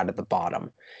to get out of the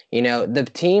bottom. The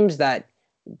teams that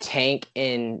tank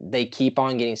and they keep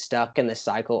on getting stuck in the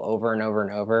cycle over and over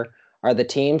and over are the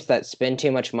teams that spend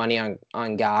too much money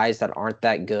on guys that aren't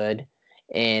that good,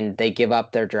 and they give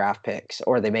up their draft picks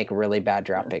or they make really bad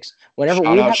draft picks.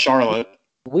 Charlotte.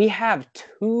 We have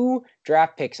 2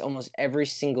 draft picks almost every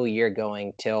single year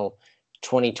going till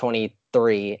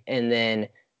 2023, and then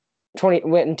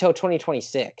until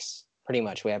 2026, pretty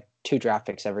much. We have 2 draft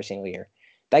picks every single year.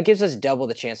 That gives us double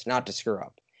the chance not to screw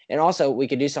up. And also, we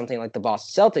could do something like the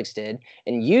Boston Celtics did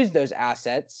and use those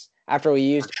assets after we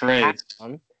used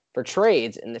them for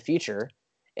trades in the future.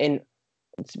 And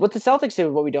what the Celtics did,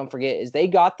 what we don't forget, is they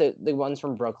got the ones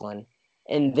from Brooklyn,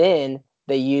 and then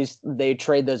they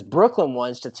trade those Brooklyn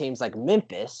ones to teams like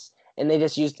Memphis, and they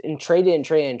just used and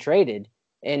traded.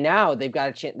 And now they've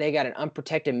got they got an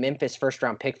unprotected Memphis first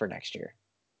round pick for next year.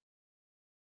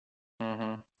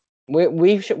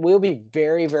 We'll be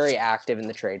very, very active in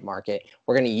the trade market.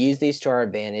 We're going to use these to our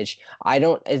advantage.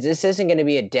 This isn't going to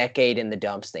be a decade in the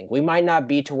dumps thing. We might not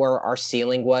be to where our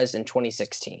ceiling was in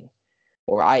 2016.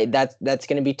 That's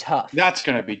going to be tough. That's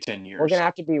going to be 10 years. We're going to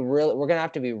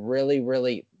have to be really,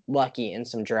 really lucky in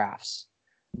some drafts.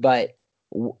 But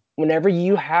whenever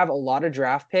you have a lot of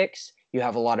draft picks, you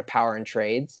have a lot of power in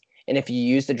trades. And if you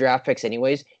use the draft picks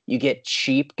anyways, you get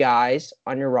cheap guys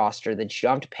on your roster that you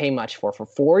don't have to pay much for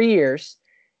 4 years.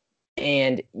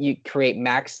 And you create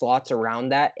max slots around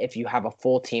that if you have a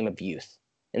full team of youth.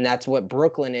 And that's what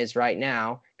Brooklyn is right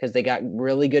now because they got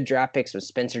really good draft picks with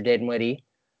Spencer Dinwiddie.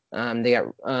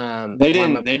 They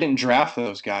didn't draft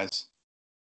those guys.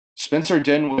 Spencer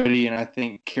Dinwiddie and I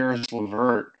think Karis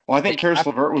LeVert. Well, I think Karis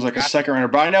LeVert was like a second rounder,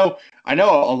 but I know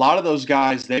a lot of those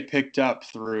guys they picked up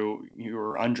through you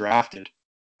were undrafted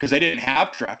because they didn't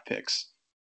have draft picks.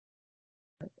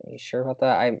 Are you sure about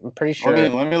that? I'm pretty sure.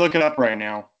 Let me look it up right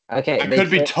now. Okay, I could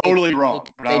be totally wrong.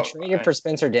 They traded for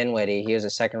Spencer Dinwiddie. He was a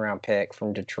second-round pick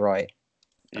from Detroit.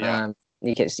 Yeah,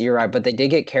 you're right, but they did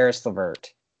get Karis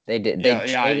LeVert. They did.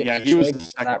 He was the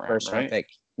second round pick.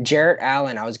 Jarrett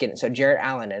Allen, Jarrett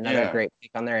Allen, another great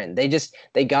pick on their end.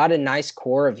 They got a nice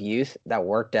core of youth that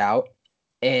worked out,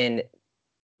 and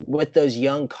with those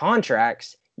young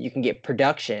contracts, you can get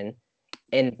production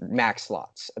and max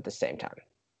slots at the same time.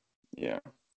 Yeah,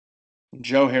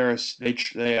 Joe Harris, they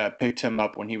picked him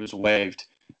up when he was waived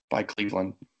by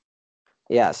Cleveland.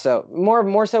 Yeah, so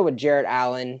more so with Jarrett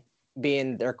Allen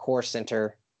being their core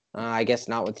center. I guess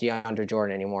not with DeAndre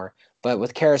Jordan anymore, but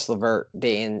with Karis LeVert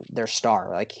being their star.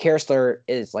 Like Karis LeVert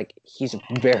is he's a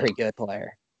very good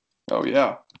player. Oh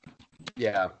yeah,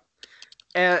 yeah,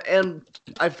 and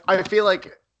I feel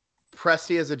like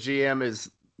Presti as a GM is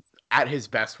at his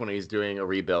best when he's doing a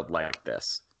rebuild like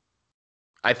this.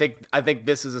 I think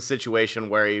this is a situation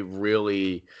where he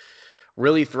really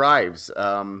thrives.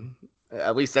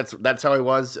 At least that's how he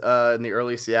was in the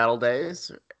early Seattle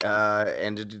days.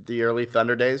 And the early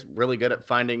Thunder days, really good at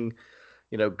finding,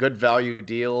 good value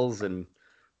deals, and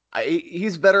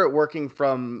he's better at working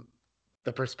from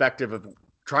the perspective of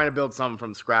trying to build something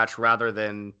from scratch rather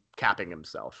than capping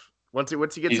himself. Once he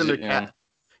gets into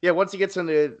once he gets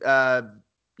into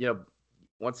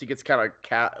once he gets kind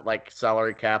of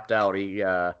salary capped out, it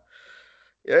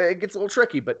gets a little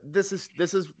tricky. But this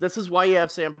is why you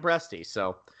have Sam Presti.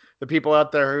 So the people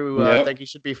out there who think he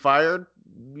should be fired.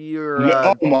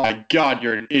 Oh my God,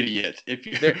 you're an idiot!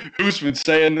 Who's been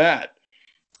saying that?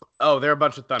 Oh, there are a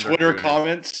bunch of Thunder Twitter Gooners.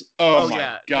 Comments. Oh my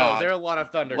yeah, God, no, there are a lot of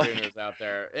Thunder Gooners out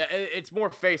there. It's more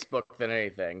Facebook than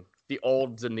anything. The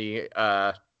olds and the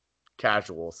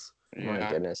casuals. Yeah. My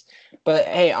goodness. But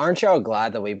hey, aren't y'all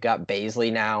glad that we've got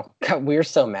Bazley now? We're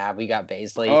so mad we got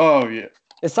Bazley. Oh yeah.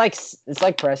 It's like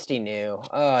Presti knew.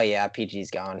 Oh yeah, PG's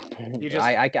gone.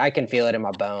 I can feel it in my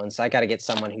bones. I got to get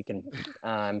someone who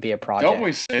can be a project. Don't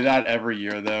we say that every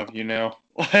year though?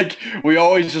 Like we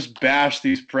always just bash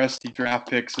these Presti draft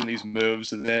picks and these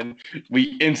moves, and then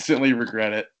we instantly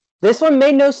regret it. This one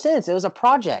made no sense. It was a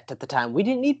project at the time. We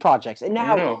didn't need projects, and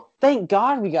now thank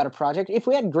God we got a project. If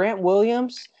we had Grant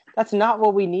Williams, that's not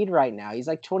what we need right now. He's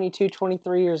like 22,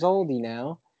 23 years old.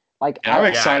 I'm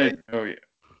excited. Oh yeah.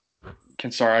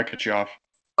 Sorry, I cut you off.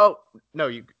 Oh, no,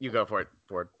 you go for it,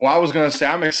 Ford. Well, I was going to say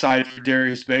I'm excited for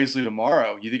Darius Bazley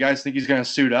tomorrow. You guys think he's going to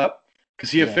suit up? Because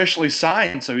he officially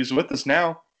signed, so he's with us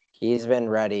now. He's been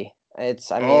ready.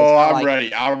 I'm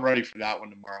ready. I'm ready for that one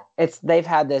tomorrow. They've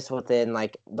had this within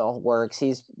the works.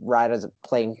 He's right as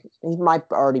playing. He might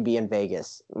already be in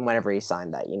Vegas whenever he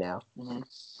signed that. Mm-hmm.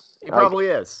 He probably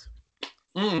is.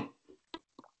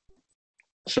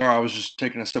 Sorry, I was just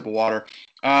taking a sip of water.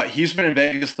 He's been in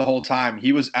Vegas the whole time.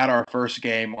 He was at our first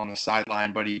game on the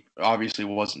sideline, but he obviously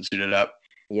wasn't suited up.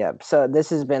 Yeah, so this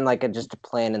has been just a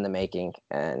plan in the making,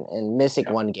 and missing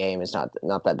one game is not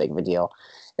that big of a deal.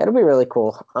 It'll be really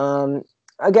cool.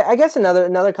 I guess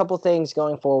another couple things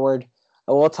going forward.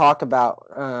 We'll talk about.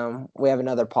 We have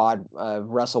another pod of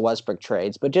Russell Westbrook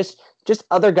trades, but just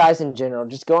other guys in general.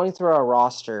 Just going through our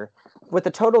roster with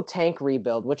a total tank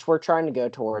rebuild, which we're trying to go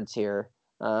towards here.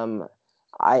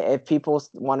 If people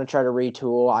want to try to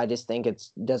retool, I just think it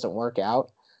doesn't work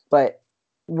out. But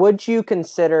would you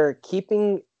consider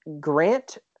keeping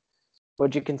Grant?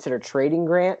 Would you consider trading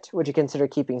Grant? Would you consider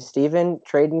keeping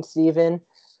trading Steven?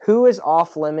 Who is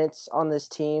off limits on this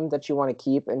team that you want to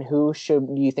keep, and who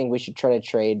do you think we should try to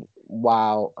trade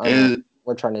while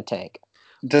we're trying to tank?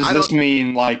 Does this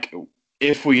mean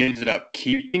if we ended up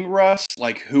keeping Russ,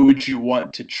 who would you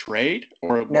want to trade?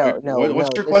 Or no.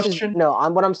 What's your question?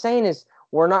 What I'm saying is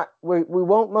we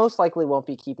won't most likely won't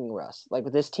be keeping Russ.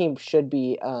 This team should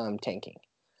be tanking.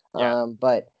 Yeah.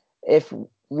 But if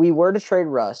we were to trade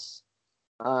Russ,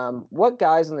 what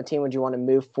guys on the team would you want to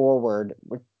move forward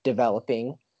with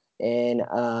developing, and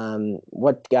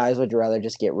what guys would you rather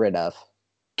just get rid of?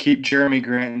 Keep Jeremy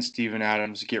Grant and Steven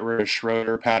Adams. Get rid of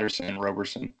Schroeder, Patterson, and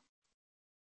Roberson.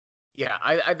 Yeah,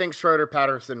 I think Schroeder,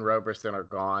 Patterson, Roberson are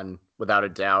gone without a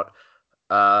doubt.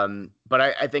 But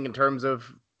I think in terms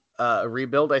of a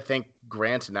rebuild, I think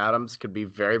Grant and Adams could be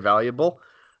very valuable.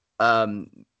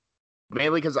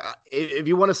 Mainly because if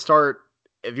you want to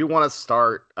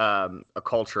start a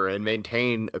culture and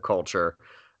maintain a culture,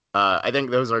 I think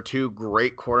those are two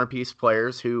great corner piece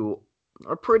players who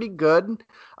are pretty good.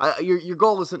 Your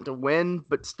goal isn't to win,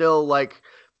 but still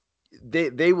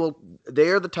they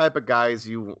are the type of guys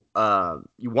you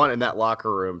want in that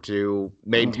locker room to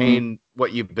maintain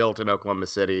what you've built in Oklahoma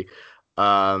City.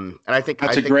 And I think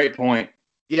that's a great point.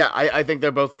 Yeah, I think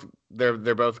they're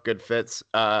both good fits.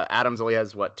 Adams only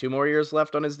has 2 more years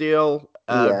left on his deal.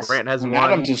 Yes. Grant has 1.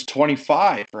 Adams is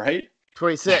 25, right?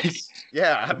 26.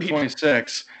 Yeah, I mean,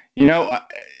 26.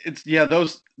 It's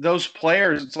those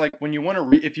players. It's like when you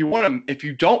want to, if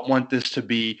you don't want this to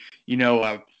be,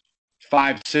 a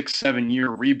 5, 6, 7 year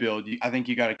rebuild, I think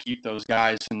you got to keep those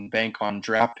guys and bank on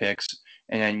draft picks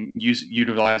and then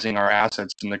utilizing our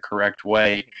assets in the correct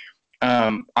way.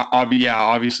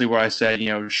 Obviously, what I said,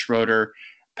 Schroeder,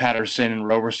 Patterson, and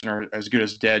Roberson are as good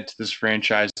as dead to this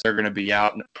franchise. They're going to be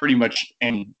out pretty much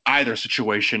in either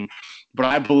situation. But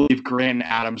I believe Grant and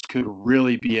Adams could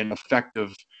really be an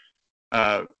effective,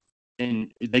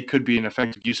 they could be an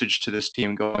effective usage to this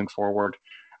team going forward.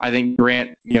 I think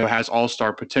Grant, has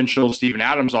all-star potential. Steven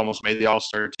Adams almost made the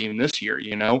all-star team this year.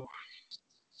 Yeah,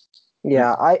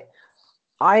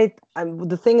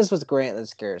 the thing is with Grant that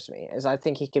scares me is I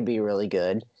think he could be really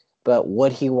good, but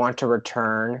would he want to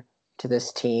return to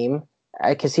this team?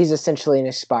 Because he's essentially an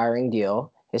expiring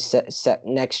deal. His set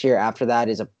next year after that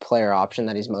is a player option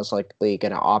that he's most likely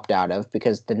going to opt out of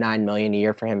because the $9 million a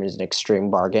year for him is an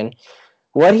extreme bargain.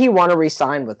 Would he want to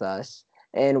re-sign with us?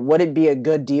 And would it be a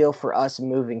good deal for us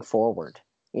moving forward?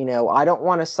 I don't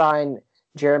want to sign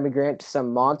Jeremy Grant to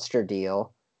some monster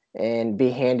deal and be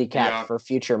handicapped for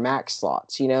future max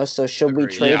slots, So should we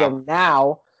trade him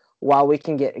now while we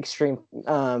can get extreme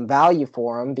value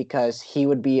for him because he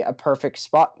would be a perfect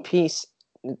spot piece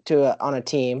on a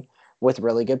team with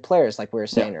really good players, like we were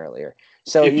saying earlier.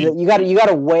 So you got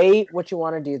to weigh what you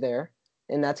want to do there,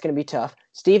 and that's going to be tough.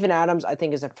 Steven Adams, I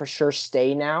think, is a for sure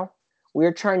stay now. We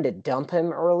were trying to dump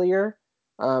him earlier.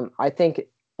 I think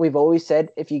we've always said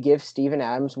if you give Steven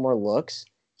Adams more looks,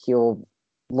 he'll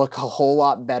look a whole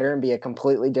lot better and be a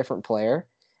completely different player.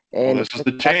 And this is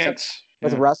the chance.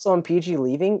 With Russell and PG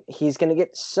leaving, he's going to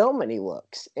get so many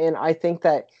looks. And I think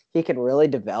that he can really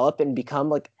develop and become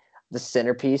like the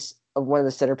centerpiece of one of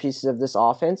the centerpieces of this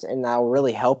offense, and that will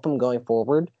really help him going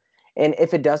forward. And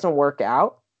if it doesn't work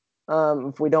out,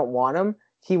 if we don't want him,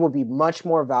 he will be much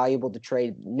more valuable to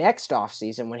trade next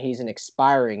offseason when he's an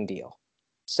expiring deal.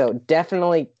 So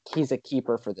definitely he's a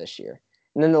keeper for this year.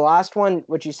 And then the last one,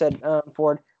 which you said,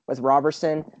 Ford, with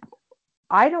Robertson,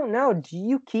 I don't know. Do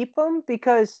you keep him?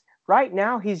 Because right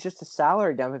now he's just a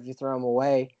salary dump if you throw him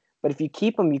away. But if you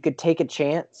keep him, you could take a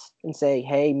chance and say,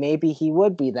 hey, maybe he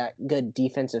would be that good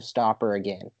defensive stopper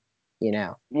again.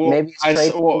 Well, maybe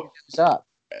trade goes up.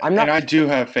 I do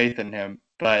have faith in him,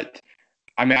 but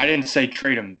I didn't say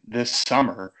trade him this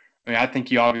summer. I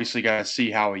think you obviously got to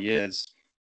see how he is.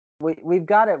 We've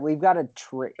got to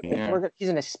trade. Yeah. He's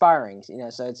an expiring,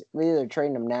 so it's we're either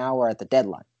trading him now or at the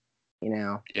deadline,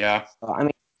 Yeah. So,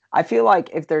 I feel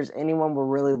like if there's anyone we're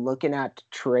really looking at to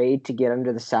trade to get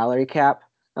under the salary cap,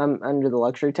 under the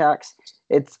luxury tax,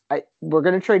 we're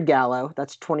going to trade Gallo.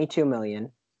 That's $22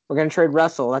 million. We're going to trade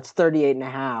Russell. That's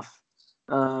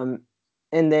 $38.5.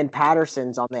 And then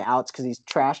Patterson's on the outs because he's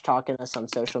trash talking us on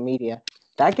social media.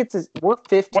 That gets us. We're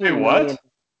 $15 million.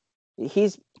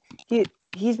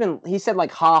 He said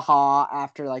like ha ha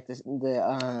after like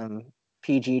the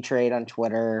PG trade on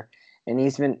Twitter, and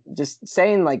he's been just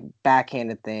saying like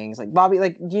backhanded things. Like Bobby,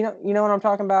 like you know what I'm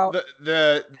talking about?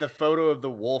 The photo of the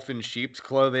wolf in sheep's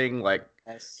clothing, like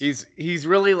yes. he's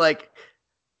really like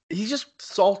he's just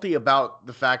salty about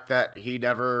the fact that he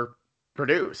never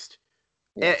produced.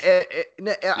 Yes.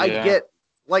 I get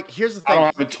like here's the thing. I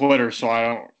don't have a Twitter, so I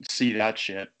don't see that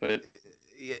shit. But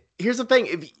here's the thing: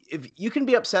 if you can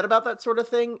be upset about that sort of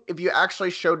thing, if you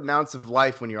actually showed an ounce of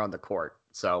life when you're on the court.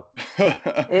 So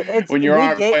when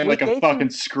you're playing like a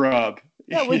fucking scrub.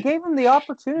 Yeah, we gave him the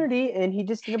opportunity, and he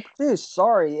just didn't produce.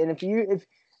 Sorry, and if you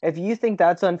think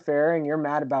that's unfair and you're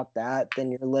mad about that,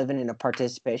 then you're living in a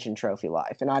participation trophy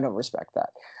life, and I don't respect that.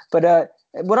 But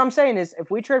what I'm saying is,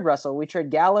 if we trade Russell, we trade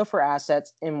Gallo for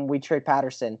assets, and we trade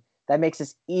Patterson, that makes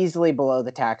us easily below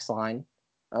the tax line.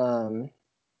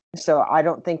 So I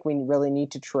don't think we really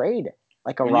need to trade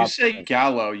like a. When you say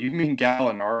Gallo, you mean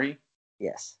Gallinari?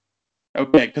 Yes.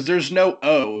 Okay, because there's no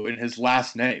O in his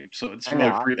last name, so it's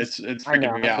really it's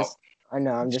freaking me out.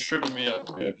 I'm just tripping me up.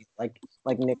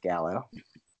 Like Nick Gallo.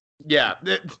 Yeah,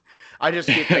 I just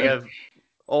keep thinking of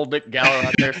old Nick Gallo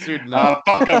out there suiting up.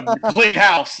 Fuck him, clean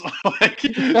house. Like,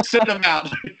 send him out.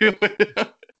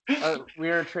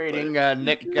 We are trading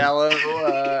Nick Gallo.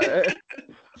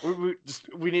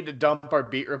 We need to dump our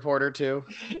beat reporter too.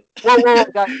 Whoa,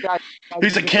 guys.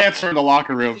 He's a cancer in the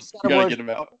locker room. You gotta get him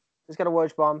out. He's got a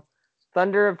Woj bomb.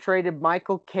 Thunder have traded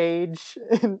Michael Cage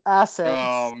and assets.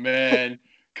 Oh man,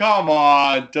 come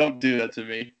on! Don't do that to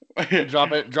me.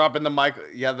 dropping the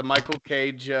Michael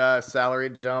Cage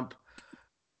salary dump.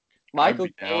 Michael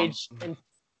Cage and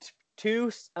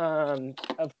two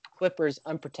of Clippers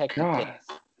unprotected picks.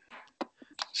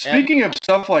 Speaking of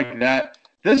stuff like that,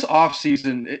 this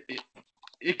offseason,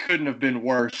 it couldn't have been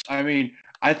worse. I mean,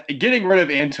 getting rid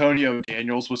of Antonio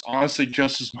Daniels was honestly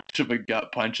just as much of a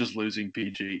gut punch as losing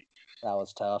PG. That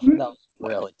was tough. That was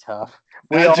really tough.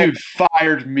 That dude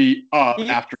fired me up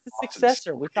after the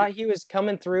successor. We thought he was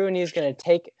coming through and he was going to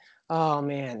take. Oh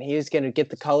man, he was going to get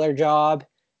the color job,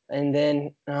 and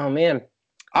then I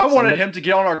wanted him to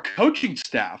get on our coaching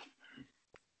staff.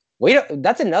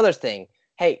 That's another thing.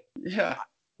 Hey, yeah.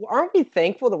 Aren't we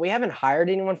thankful that we haven't hired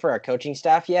anyone for our coaching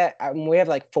staff yet? We have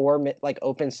like 4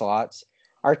 open slots.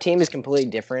 Our team is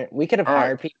completely different. We could have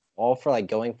hired people all for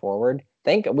going forward.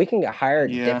 We can hire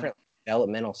different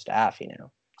developmental staff,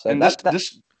 So and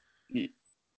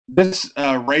this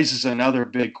raises another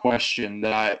big question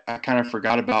that I kind of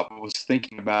forgot about but was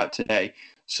thinking about today.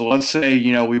 So let's say,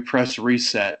 we press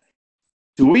reset.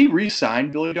 Do we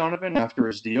re-sign Billy Donovan after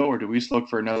his deal, or do we look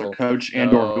for another coach,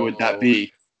 or who would that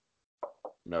be?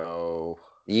 No.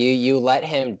 You let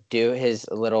him do his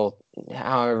little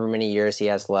however many years he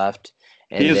has left.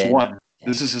 And he has one.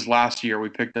 This is his last year. We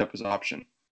picked up his option.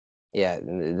 Yeah,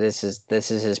 this is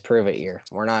his prove it year.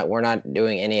 We're not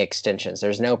doing any extensions.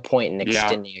 There's no point in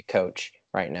extending a coach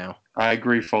right now. I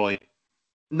agree fully.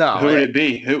 No. Who would it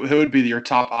be? Who would be your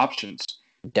top options?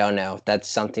 Don't know. That's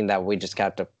something that we just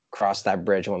got to cross that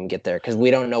bridge when we get there, because we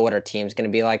don't know what our team's going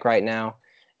to be like right now.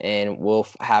 And we'll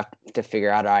have to figure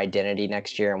out our identity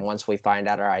next year. And once we find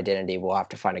out our identity, we'll have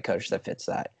to find a coach that fits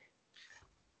that.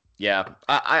 Yeah,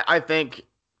 I think,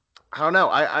 I don't know.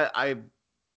 I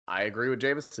agree with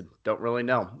Jameson. Don't really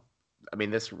know. I mean,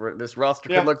 this roster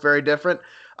could look very different.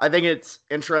 I think it's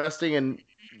interesting and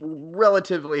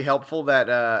relatively helpful that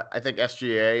I think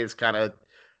SGA is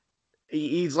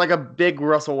he's like a big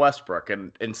Russell Westbrook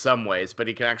in some ways, but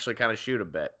he can actually kind of shoot a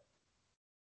bit.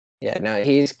 Yeah, no,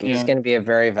 he's going to be a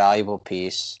very valuable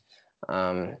piece.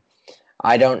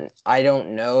 I don't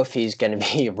know if he's going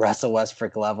to be Russell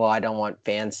Westbrook level. I don't want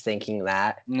fans thinking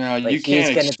that. No, you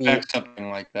can't expect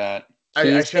something like that.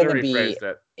 He's going to be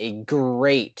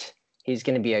he's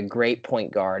going to be a great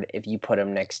point guard if you put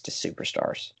him next to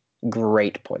superstars.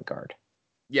 Great point guard.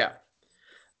 Yeah.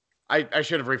 I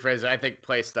should have rephrased it. I think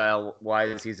play style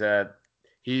wise,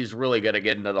 he's really good at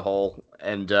getting to the hole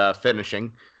and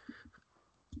finishing.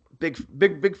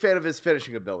 Big fan of his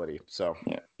finishing ability. So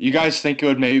yeah. You guys think it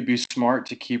would maybe be smart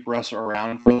to keep Russ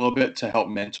around for a little bit to help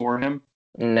mentor him?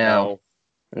 No.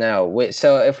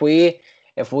 So if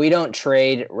we don't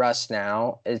trade Russ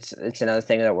now, it's another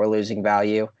thing that we're losing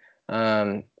value.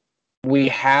 We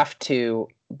have to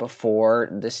before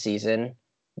the season,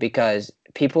 because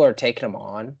people are taking him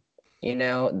on.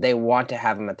 They want to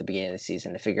have him at the beginning of the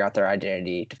season to figure out their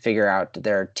identity, to figure out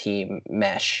their team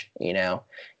mesh.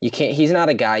 You can't. He's not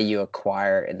a guy you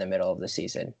acquire in the middle of the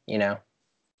season.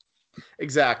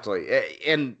 Exactly,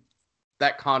 and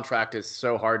that contract is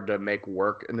so hard to make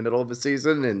work in the middle of the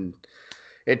season, and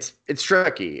it's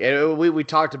tricky. We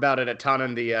talked about it a ton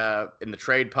in the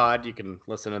trade pod. You can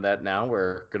listen to that now.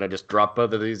 We're gonna just drop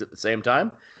both of these at the same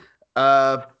time.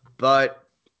 But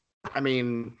I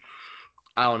mean,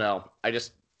 I don't know.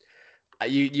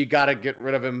 You got to get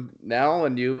rid of him now,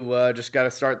 and you just got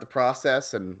to start the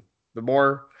process. And the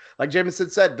more, like Jameson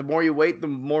said, the more you wait, the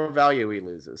more value he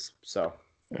loses. So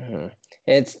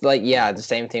it's the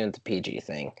same thing with the PG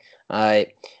thing.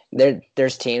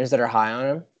 There's teams that are high on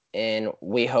him, and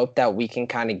we hope that we can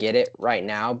kind of get it right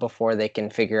now before they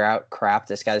can figure out, crap,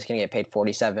 this guy's going to get paid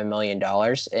 $47 million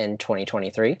in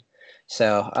 2023.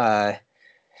 So,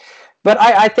 but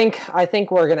I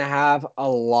think we're going to have a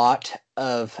lot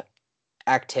of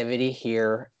activity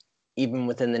here, even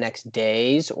within the next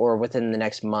days or within the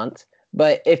next month.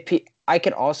 But I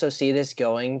could also see this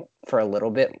going for a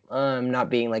little bit, not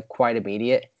being quite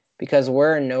immediate, because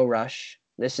we're in no rush.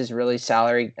 This is really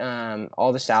salary.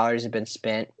 All the salaries have been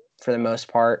spent for the most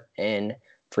part in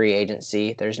free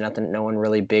agency. There's no one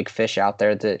really big fish out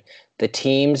there. The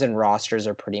teams and rosters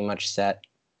are pretty much set.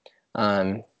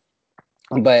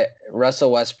 But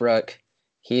Russell Westbrook,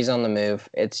 he's on the move.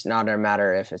 It's not a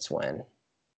matter if, it's when.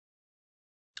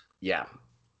 Yeah,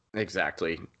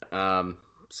 exactly.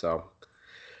 So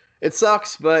it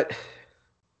sucks, but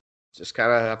just kind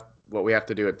of what we have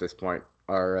to do at this point.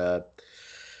 Our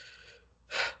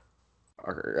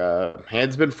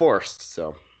hand's been forced.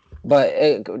 So, but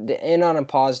and on a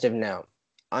positive note,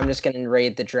 I'm just going to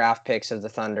rate the draft picks of the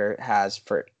Thunder has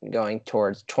for going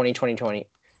towards 2020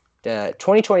 to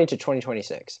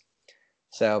 2026.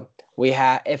 So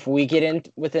if we get in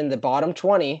within the bottom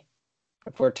 20,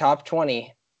 if we're top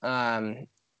 20,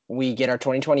 we get our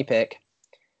 2020 pick.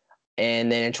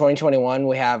 And then in 2021,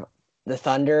 we have the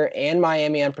Thunder and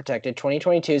Miami unprotected.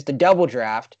 2022 is the double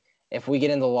draft. If we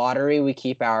get in the lottery, we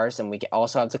keep ours, and we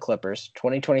also have the Clippers.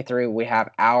 2023, we have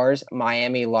ours,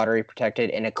 Miami lottery protected,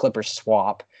 and a Clippers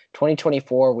swap.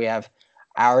 2024, we have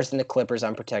ours and the Clippers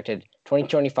unprotected.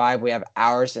 2025, we have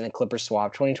ours and the Clippers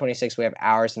swap. 2026, we have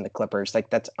ours and the Clippers. Like,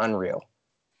 that's unreal.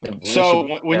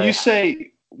 So when you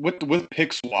say with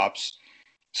pick swaps,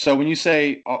 so when you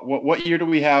say what year do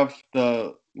we have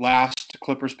the last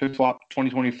Clippers pick swap?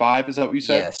 2025, is that what you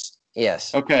said?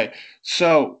 Yes. Okay,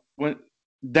 so let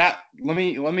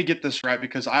me get this right,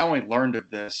 because I only learned of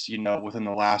this, within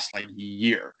the last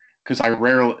year, because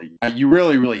you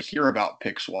rarely hear about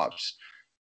pick swaps.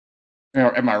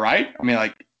 Am I right? I mean,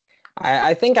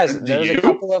 I think there's a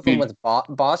couple of them with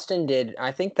Boston did.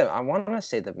 I think I want to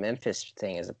say the Memphis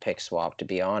thing is a pick swap, to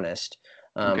be honest.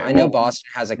 I know Boston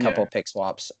has a couple pick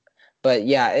swaps, but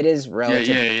yeah, it is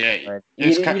relatively different.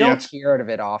 You don't hear of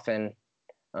it often.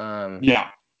 Yeah.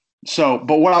 So,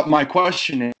 but my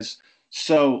question is,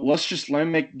 so let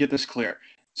me get this clear.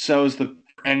 So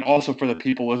and also for the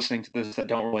people listening to this that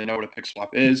don't really know what a pick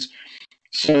swap is.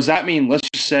 So does that mean, let's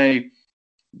just say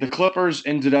the Clippers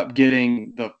ended up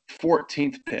getting the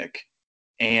 14th pick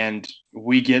and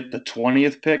we get the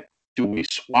 20th pick? Do we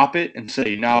swap it and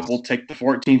say, no, we'll take the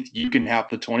 14th, you can have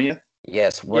the 20th?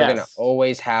 Yes, we're going to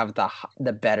always have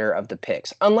the better of the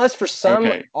picks. Unless for some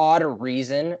odd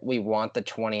reason we want the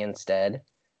 20 instead,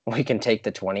 we can take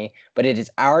the 20. But it is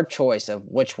our choice of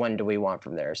which one do we want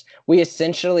from theirs. We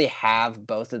essentially have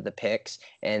both of the picks,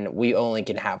 and we only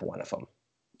can have one of them.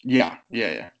 Yeah.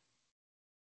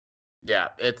 Yeah,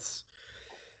 it's...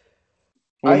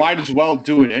 We might as well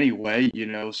do it anyway,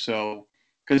 so...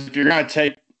 Because if you're going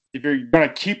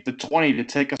to keep the 20 to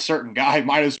take a certain guy,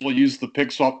 might as well use the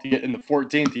pick swap to get in the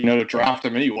 14th, to draft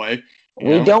him anyway.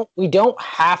 We don't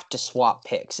have to swap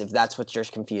picks, if that's what you're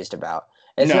confused about.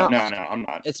 No, I'm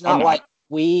not. It's not like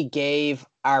we gave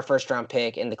our first-round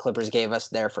pick and the Clippers gave us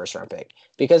their first-round pick.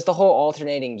 Because the whole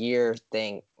alternating year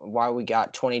thing, why we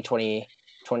got 2020...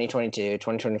 2022,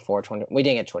 2024, we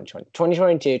didn't get 2020.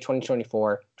 2022,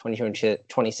 2024, 2022,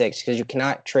 26, because you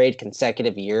cannot trade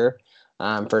consecutive year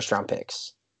first-round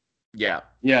picks. Yeah.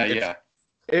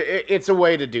 It's a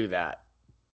way to do that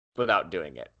without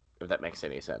doing it, if that makes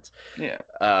any sense. Yeah.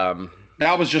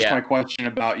 That was just my question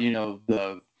about,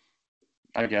 the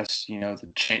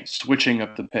switching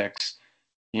of the picks,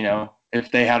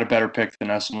 if they had a better pick than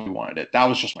us and we wanted it. That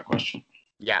was just my question.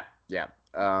 Yeah.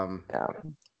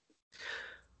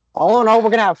 All in all, we're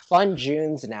going to have fun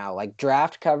Junes now.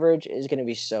 Draft coverage is going to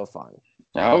be so fun.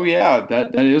 Oh, yeah.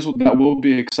 That will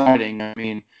be exciting. I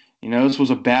mean, this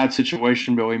was a bad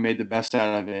situation, but we made the best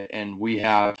out of it, and we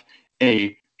have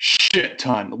a shit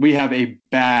ton. We have a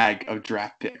bag of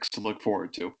draft picks to look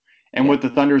forward to. And with the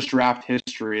Thunder's draft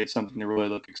history, it's something to really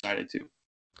look excited to.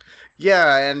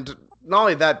 Yeah, and not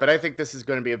only that, but I think this is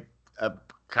going to be a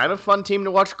kind of fun team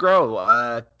to watch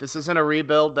grow. This isn't a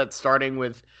rebuild that's starting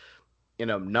with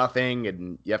nothing,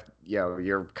 and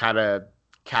you're kind of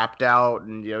capped out,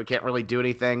 and you can't really do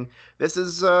anything. This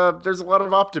is there's a lot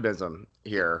of optimism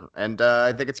here, and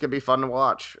I think it's gonna be fun to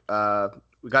watch.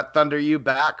 We got Thunder U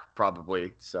back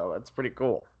probably, so that's pretty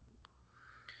cool.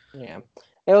 Yeah,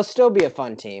 it'll still be a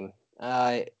fun team.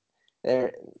 We're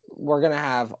gonna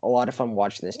have a lot of fun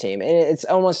watching this team, and it's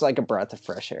almost like a breath of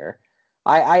fresh air.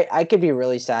 I could be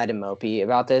really sad and mopey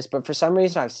about this, but for some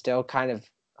reason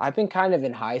I've been kind of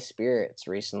in high spirits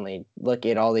recently,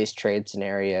 looking at all these trade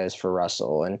scenarios for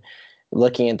Russell and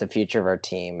looking at the future of our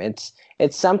team. It's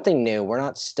something new. We're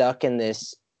not stuck in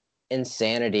this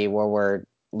insanity where we're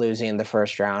losing in the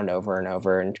first round over and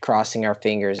over and crossing our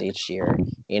fingers each year.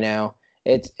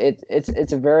 It's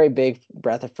a very big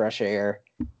breath of fresh air.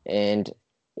 And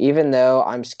even though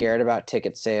I'm scared about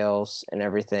ticket sales and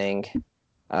everything,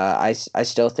 I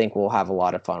still think we'll have a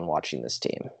lot of fun watching this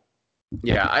team.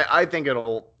 Yeah, I think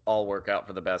it'll all work out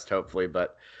for the best, hopefully.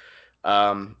 But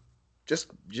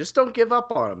just don't give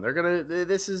up on them. They're gonna.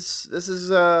 This is.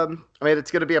 I mean,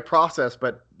 it's gonna be a process,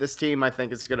 but this team, I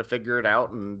think, is gonna figure it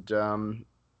out. And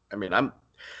I mean, I'm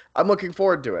looking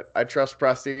forward to it. I trust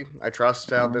Presti. I trust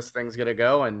how this thing's gonna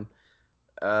go. And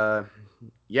the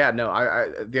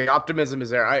optimism is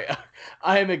there.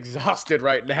 I am exhausted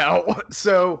right now,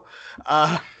 so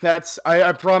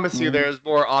I promise you, there's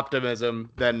more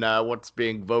optimism than what's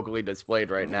being vocally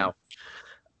displayed right now.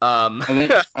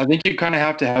 I think you kind of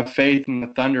have to have faith in the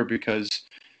Thunder because,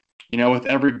 with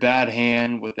every bad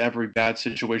hand, with every bad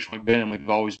situation we've been in, we've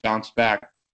always bounced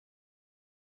back.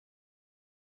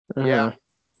 Yeah.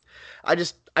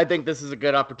 I think this is a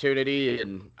good opportunity,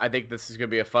 and I think this is going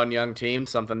to be a fun young team.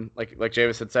 Something like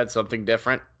Jameson said, something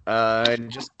different,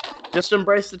 and just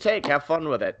embrace the take, have fun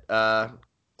with it. And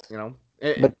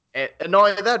not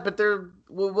only that, but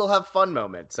we'll have fun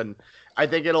moments, and I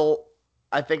think it'll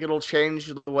change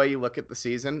the way you look at the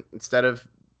season. Instead of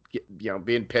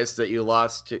being pissed that you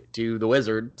lost to the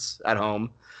Wizards at home,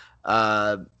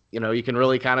 you can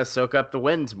really kind of soak up the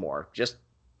wins more. Just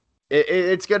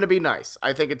it's going to be nice.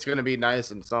 I think it's going to be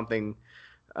nice and something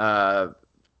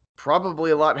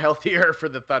probably a lot healthier for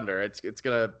the Thunder. It's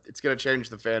gonna change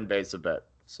the fan base a bit.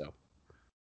 So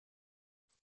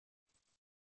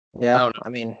yeah, I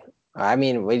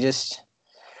mean we just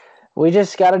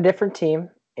got a different team,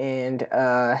 and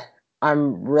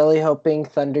I'm really hoping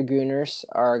Thunder Gooners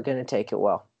are going to take it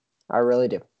well. I really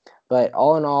do. But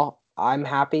all in all, I'm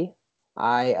happy.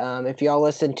 If y'all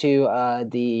listen to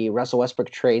the Russell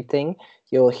Westbrook trade thing,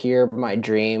 you'll hear my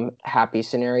dream happy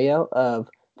scenario of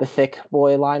the thick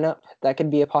boy lineup. That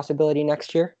could be a possibility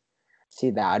next year.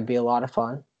 See, that would be a lot of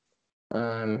fun.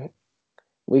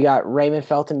 We got Raymond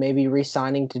Felton maybe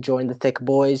re-signing to join the thick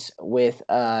boys with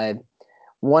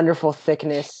wonderful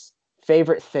thickness,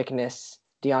 favorite thickness,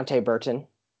 Deonte Burton.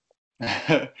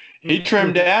 He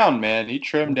trimmed down, man. He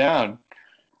trimmed down.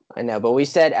 I know, but we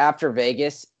said after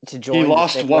Vegas to join. He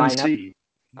lost the thick one lineup. C.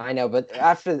 I know, but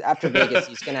after Vegas,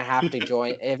 he's gonna have to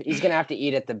join. He's gonna have to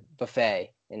eat at the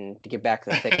buffet and to get back to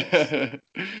the thickness.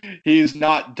 He is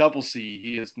not double C.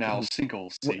 He is now single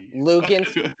C.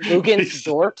 Lugens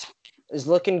Dort is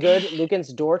looking good.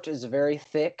 Lugens Dort is very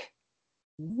thick.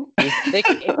 He's thick.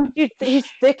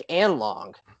 He's thick and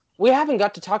long. We haven't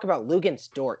got to talk about Lugens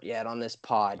Dort yet on this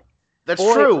pod. That's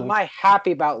true. Am I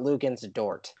happy about Lugens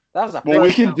Dort? That was a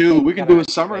we can do a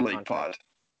summer league pod.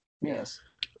 Yes.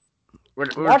 We're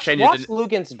watch changing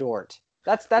Lugens Dort.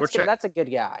 That's a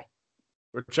good guy.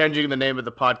 We're changing the name of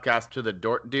the podcast to the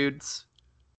Dort Dudes.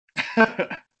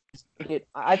 Dude,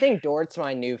 I think Dort's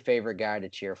my new favorite guy to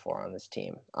cheer for on this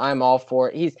team. I'm all for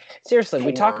it. He's seriously.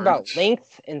 We talk about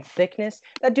length and thickness.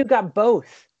 That dude got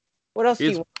both. What else do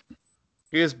you want?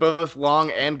 He is both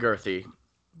long and girthy.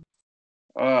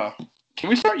 Can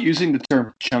we start using the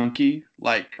term chunky,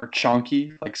 like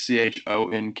chonky, like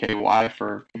CHONKY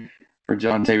for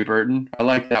Deonte Burton? I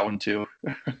like that one too.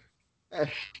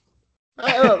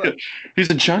 He's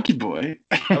a chunky boy.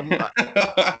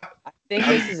 I think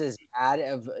this is as bad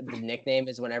of the nickname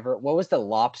as whenever. What was the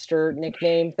lobster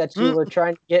nickname that you were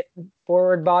trying to get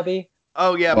forward, Bobby?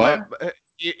 Oh yeah,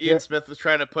 Ian Smith was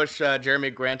trying to push Jeremy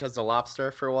Grant as a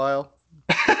lobster for a while.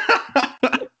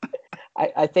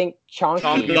 I think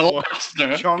Chonky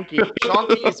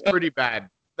is pretty bad.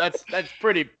 That's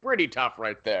pretty tough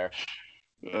right there.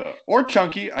 Or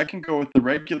chunky, I can go with the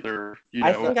regular,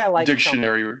 I think I like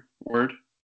dictionary chunky. word.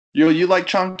 You like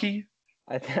chunky?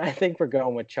 I think we're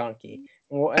going with chunky.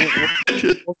 We'll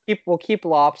keep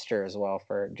lobster as well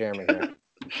for Jeremy Grant.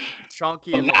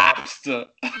 Chunky and lobster.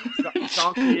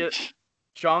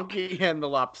 Chonky and the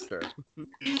lobster.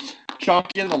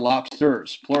 Chonky and the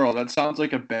Lobsters, plural. That sounds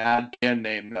like a bad band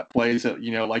name that plays at,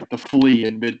 like the Flea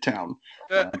in Midtown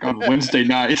on Wednesday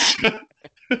nights.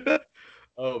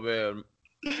 Oh, man.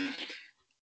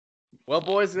 Well,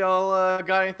 boys, y'all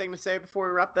got anything to say before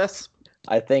we wrap this?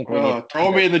 I think we need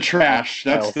throw me in the trash.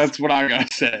 That's what I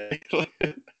gotta say.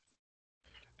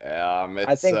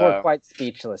 I think we're quite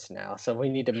speechless now, so we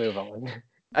need to move on.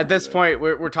 At this point,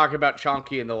 we're talking about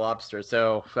Chonky and the Lobster,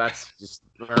 so that's just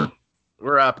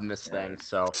we're up in this thing.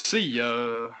 So see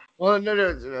ya. Well, no.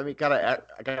 I mean,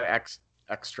 I got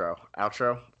outro.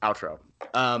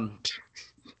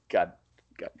 God.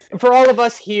 For all of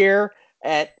us here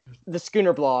at the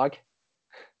Schooner Blog.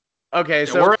 Okay,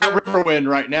 so we're at Riverwind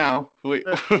right now.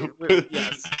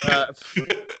 Yes.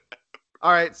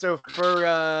 All right, so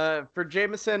for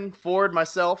Jameson, Ford,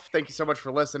 myself, thank you so much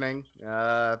for listening.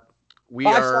 We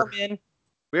are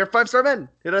 5-star men.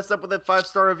 Hit us up with a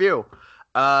 5-star review.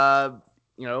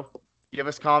 Give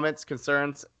us comments,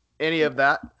 concerns, any of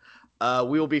that.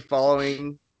 We will be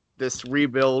following this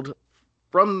rebuild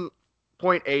from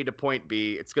point A to point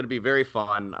B. It's going to be very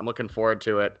fun. I'm looking forward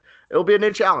to it. It'll be a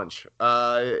new challenge.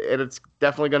 And it's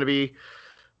definitely going to be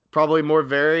probably more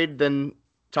varied than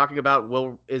talking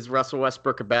about, is Russell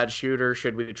Westbrook a bad shooter?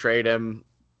 Should we trade him?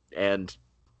 And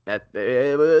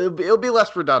it'll be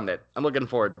less redundant. I'm looking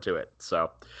forward to it.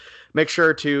 So make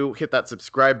sure to hit that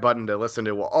subscribe button to listen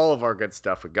to all of our good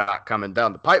stuff we got coming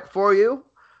down the pipe for you.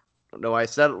 No, I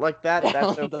said it like that.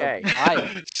 That's okay.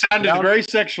 Sounded very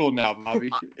sexual now, Bobby.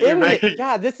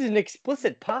 God, this is an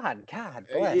explicit pod. God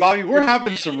bless. Bobby, we're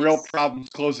having some real problems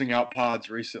closing out pods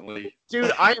recently.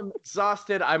 Dude, I am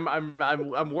exhausted.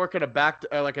 I'm working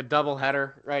like a double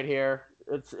header right here.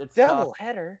 It's double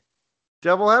header.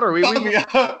 Double header.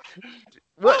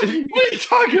 What are you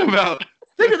talking about?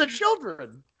 Think of the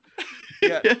children.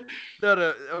 Yeah.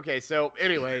 No. Okay. So,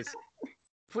 anyways,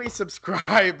 please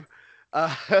subscribe.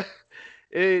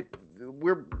 The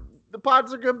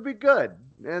pods are gonna be good,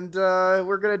 and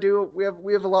we're gonna do. We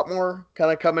have a lot more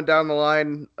kind of coming down the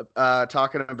line.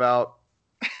 Talking about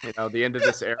the end of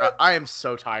this era. I am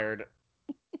so tired.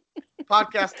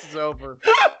 Podcast is over.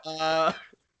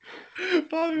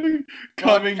 Bobby,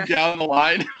 coming down the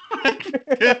line.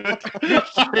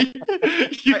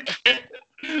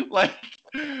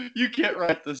 You can't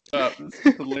write this up. This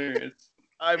is hilarious.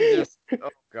 I'm just. Oh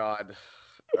God.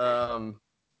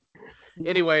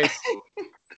 Anyways,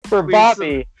 for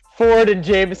Bobby, Ford, and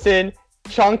Jameson,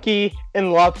 Chunky,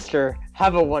 and Lobster,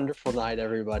 have a wonderful night,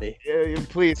 everybody.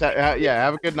 Please, have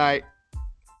a good night.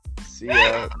 See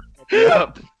ya.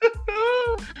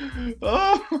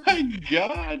 Oh my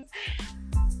God.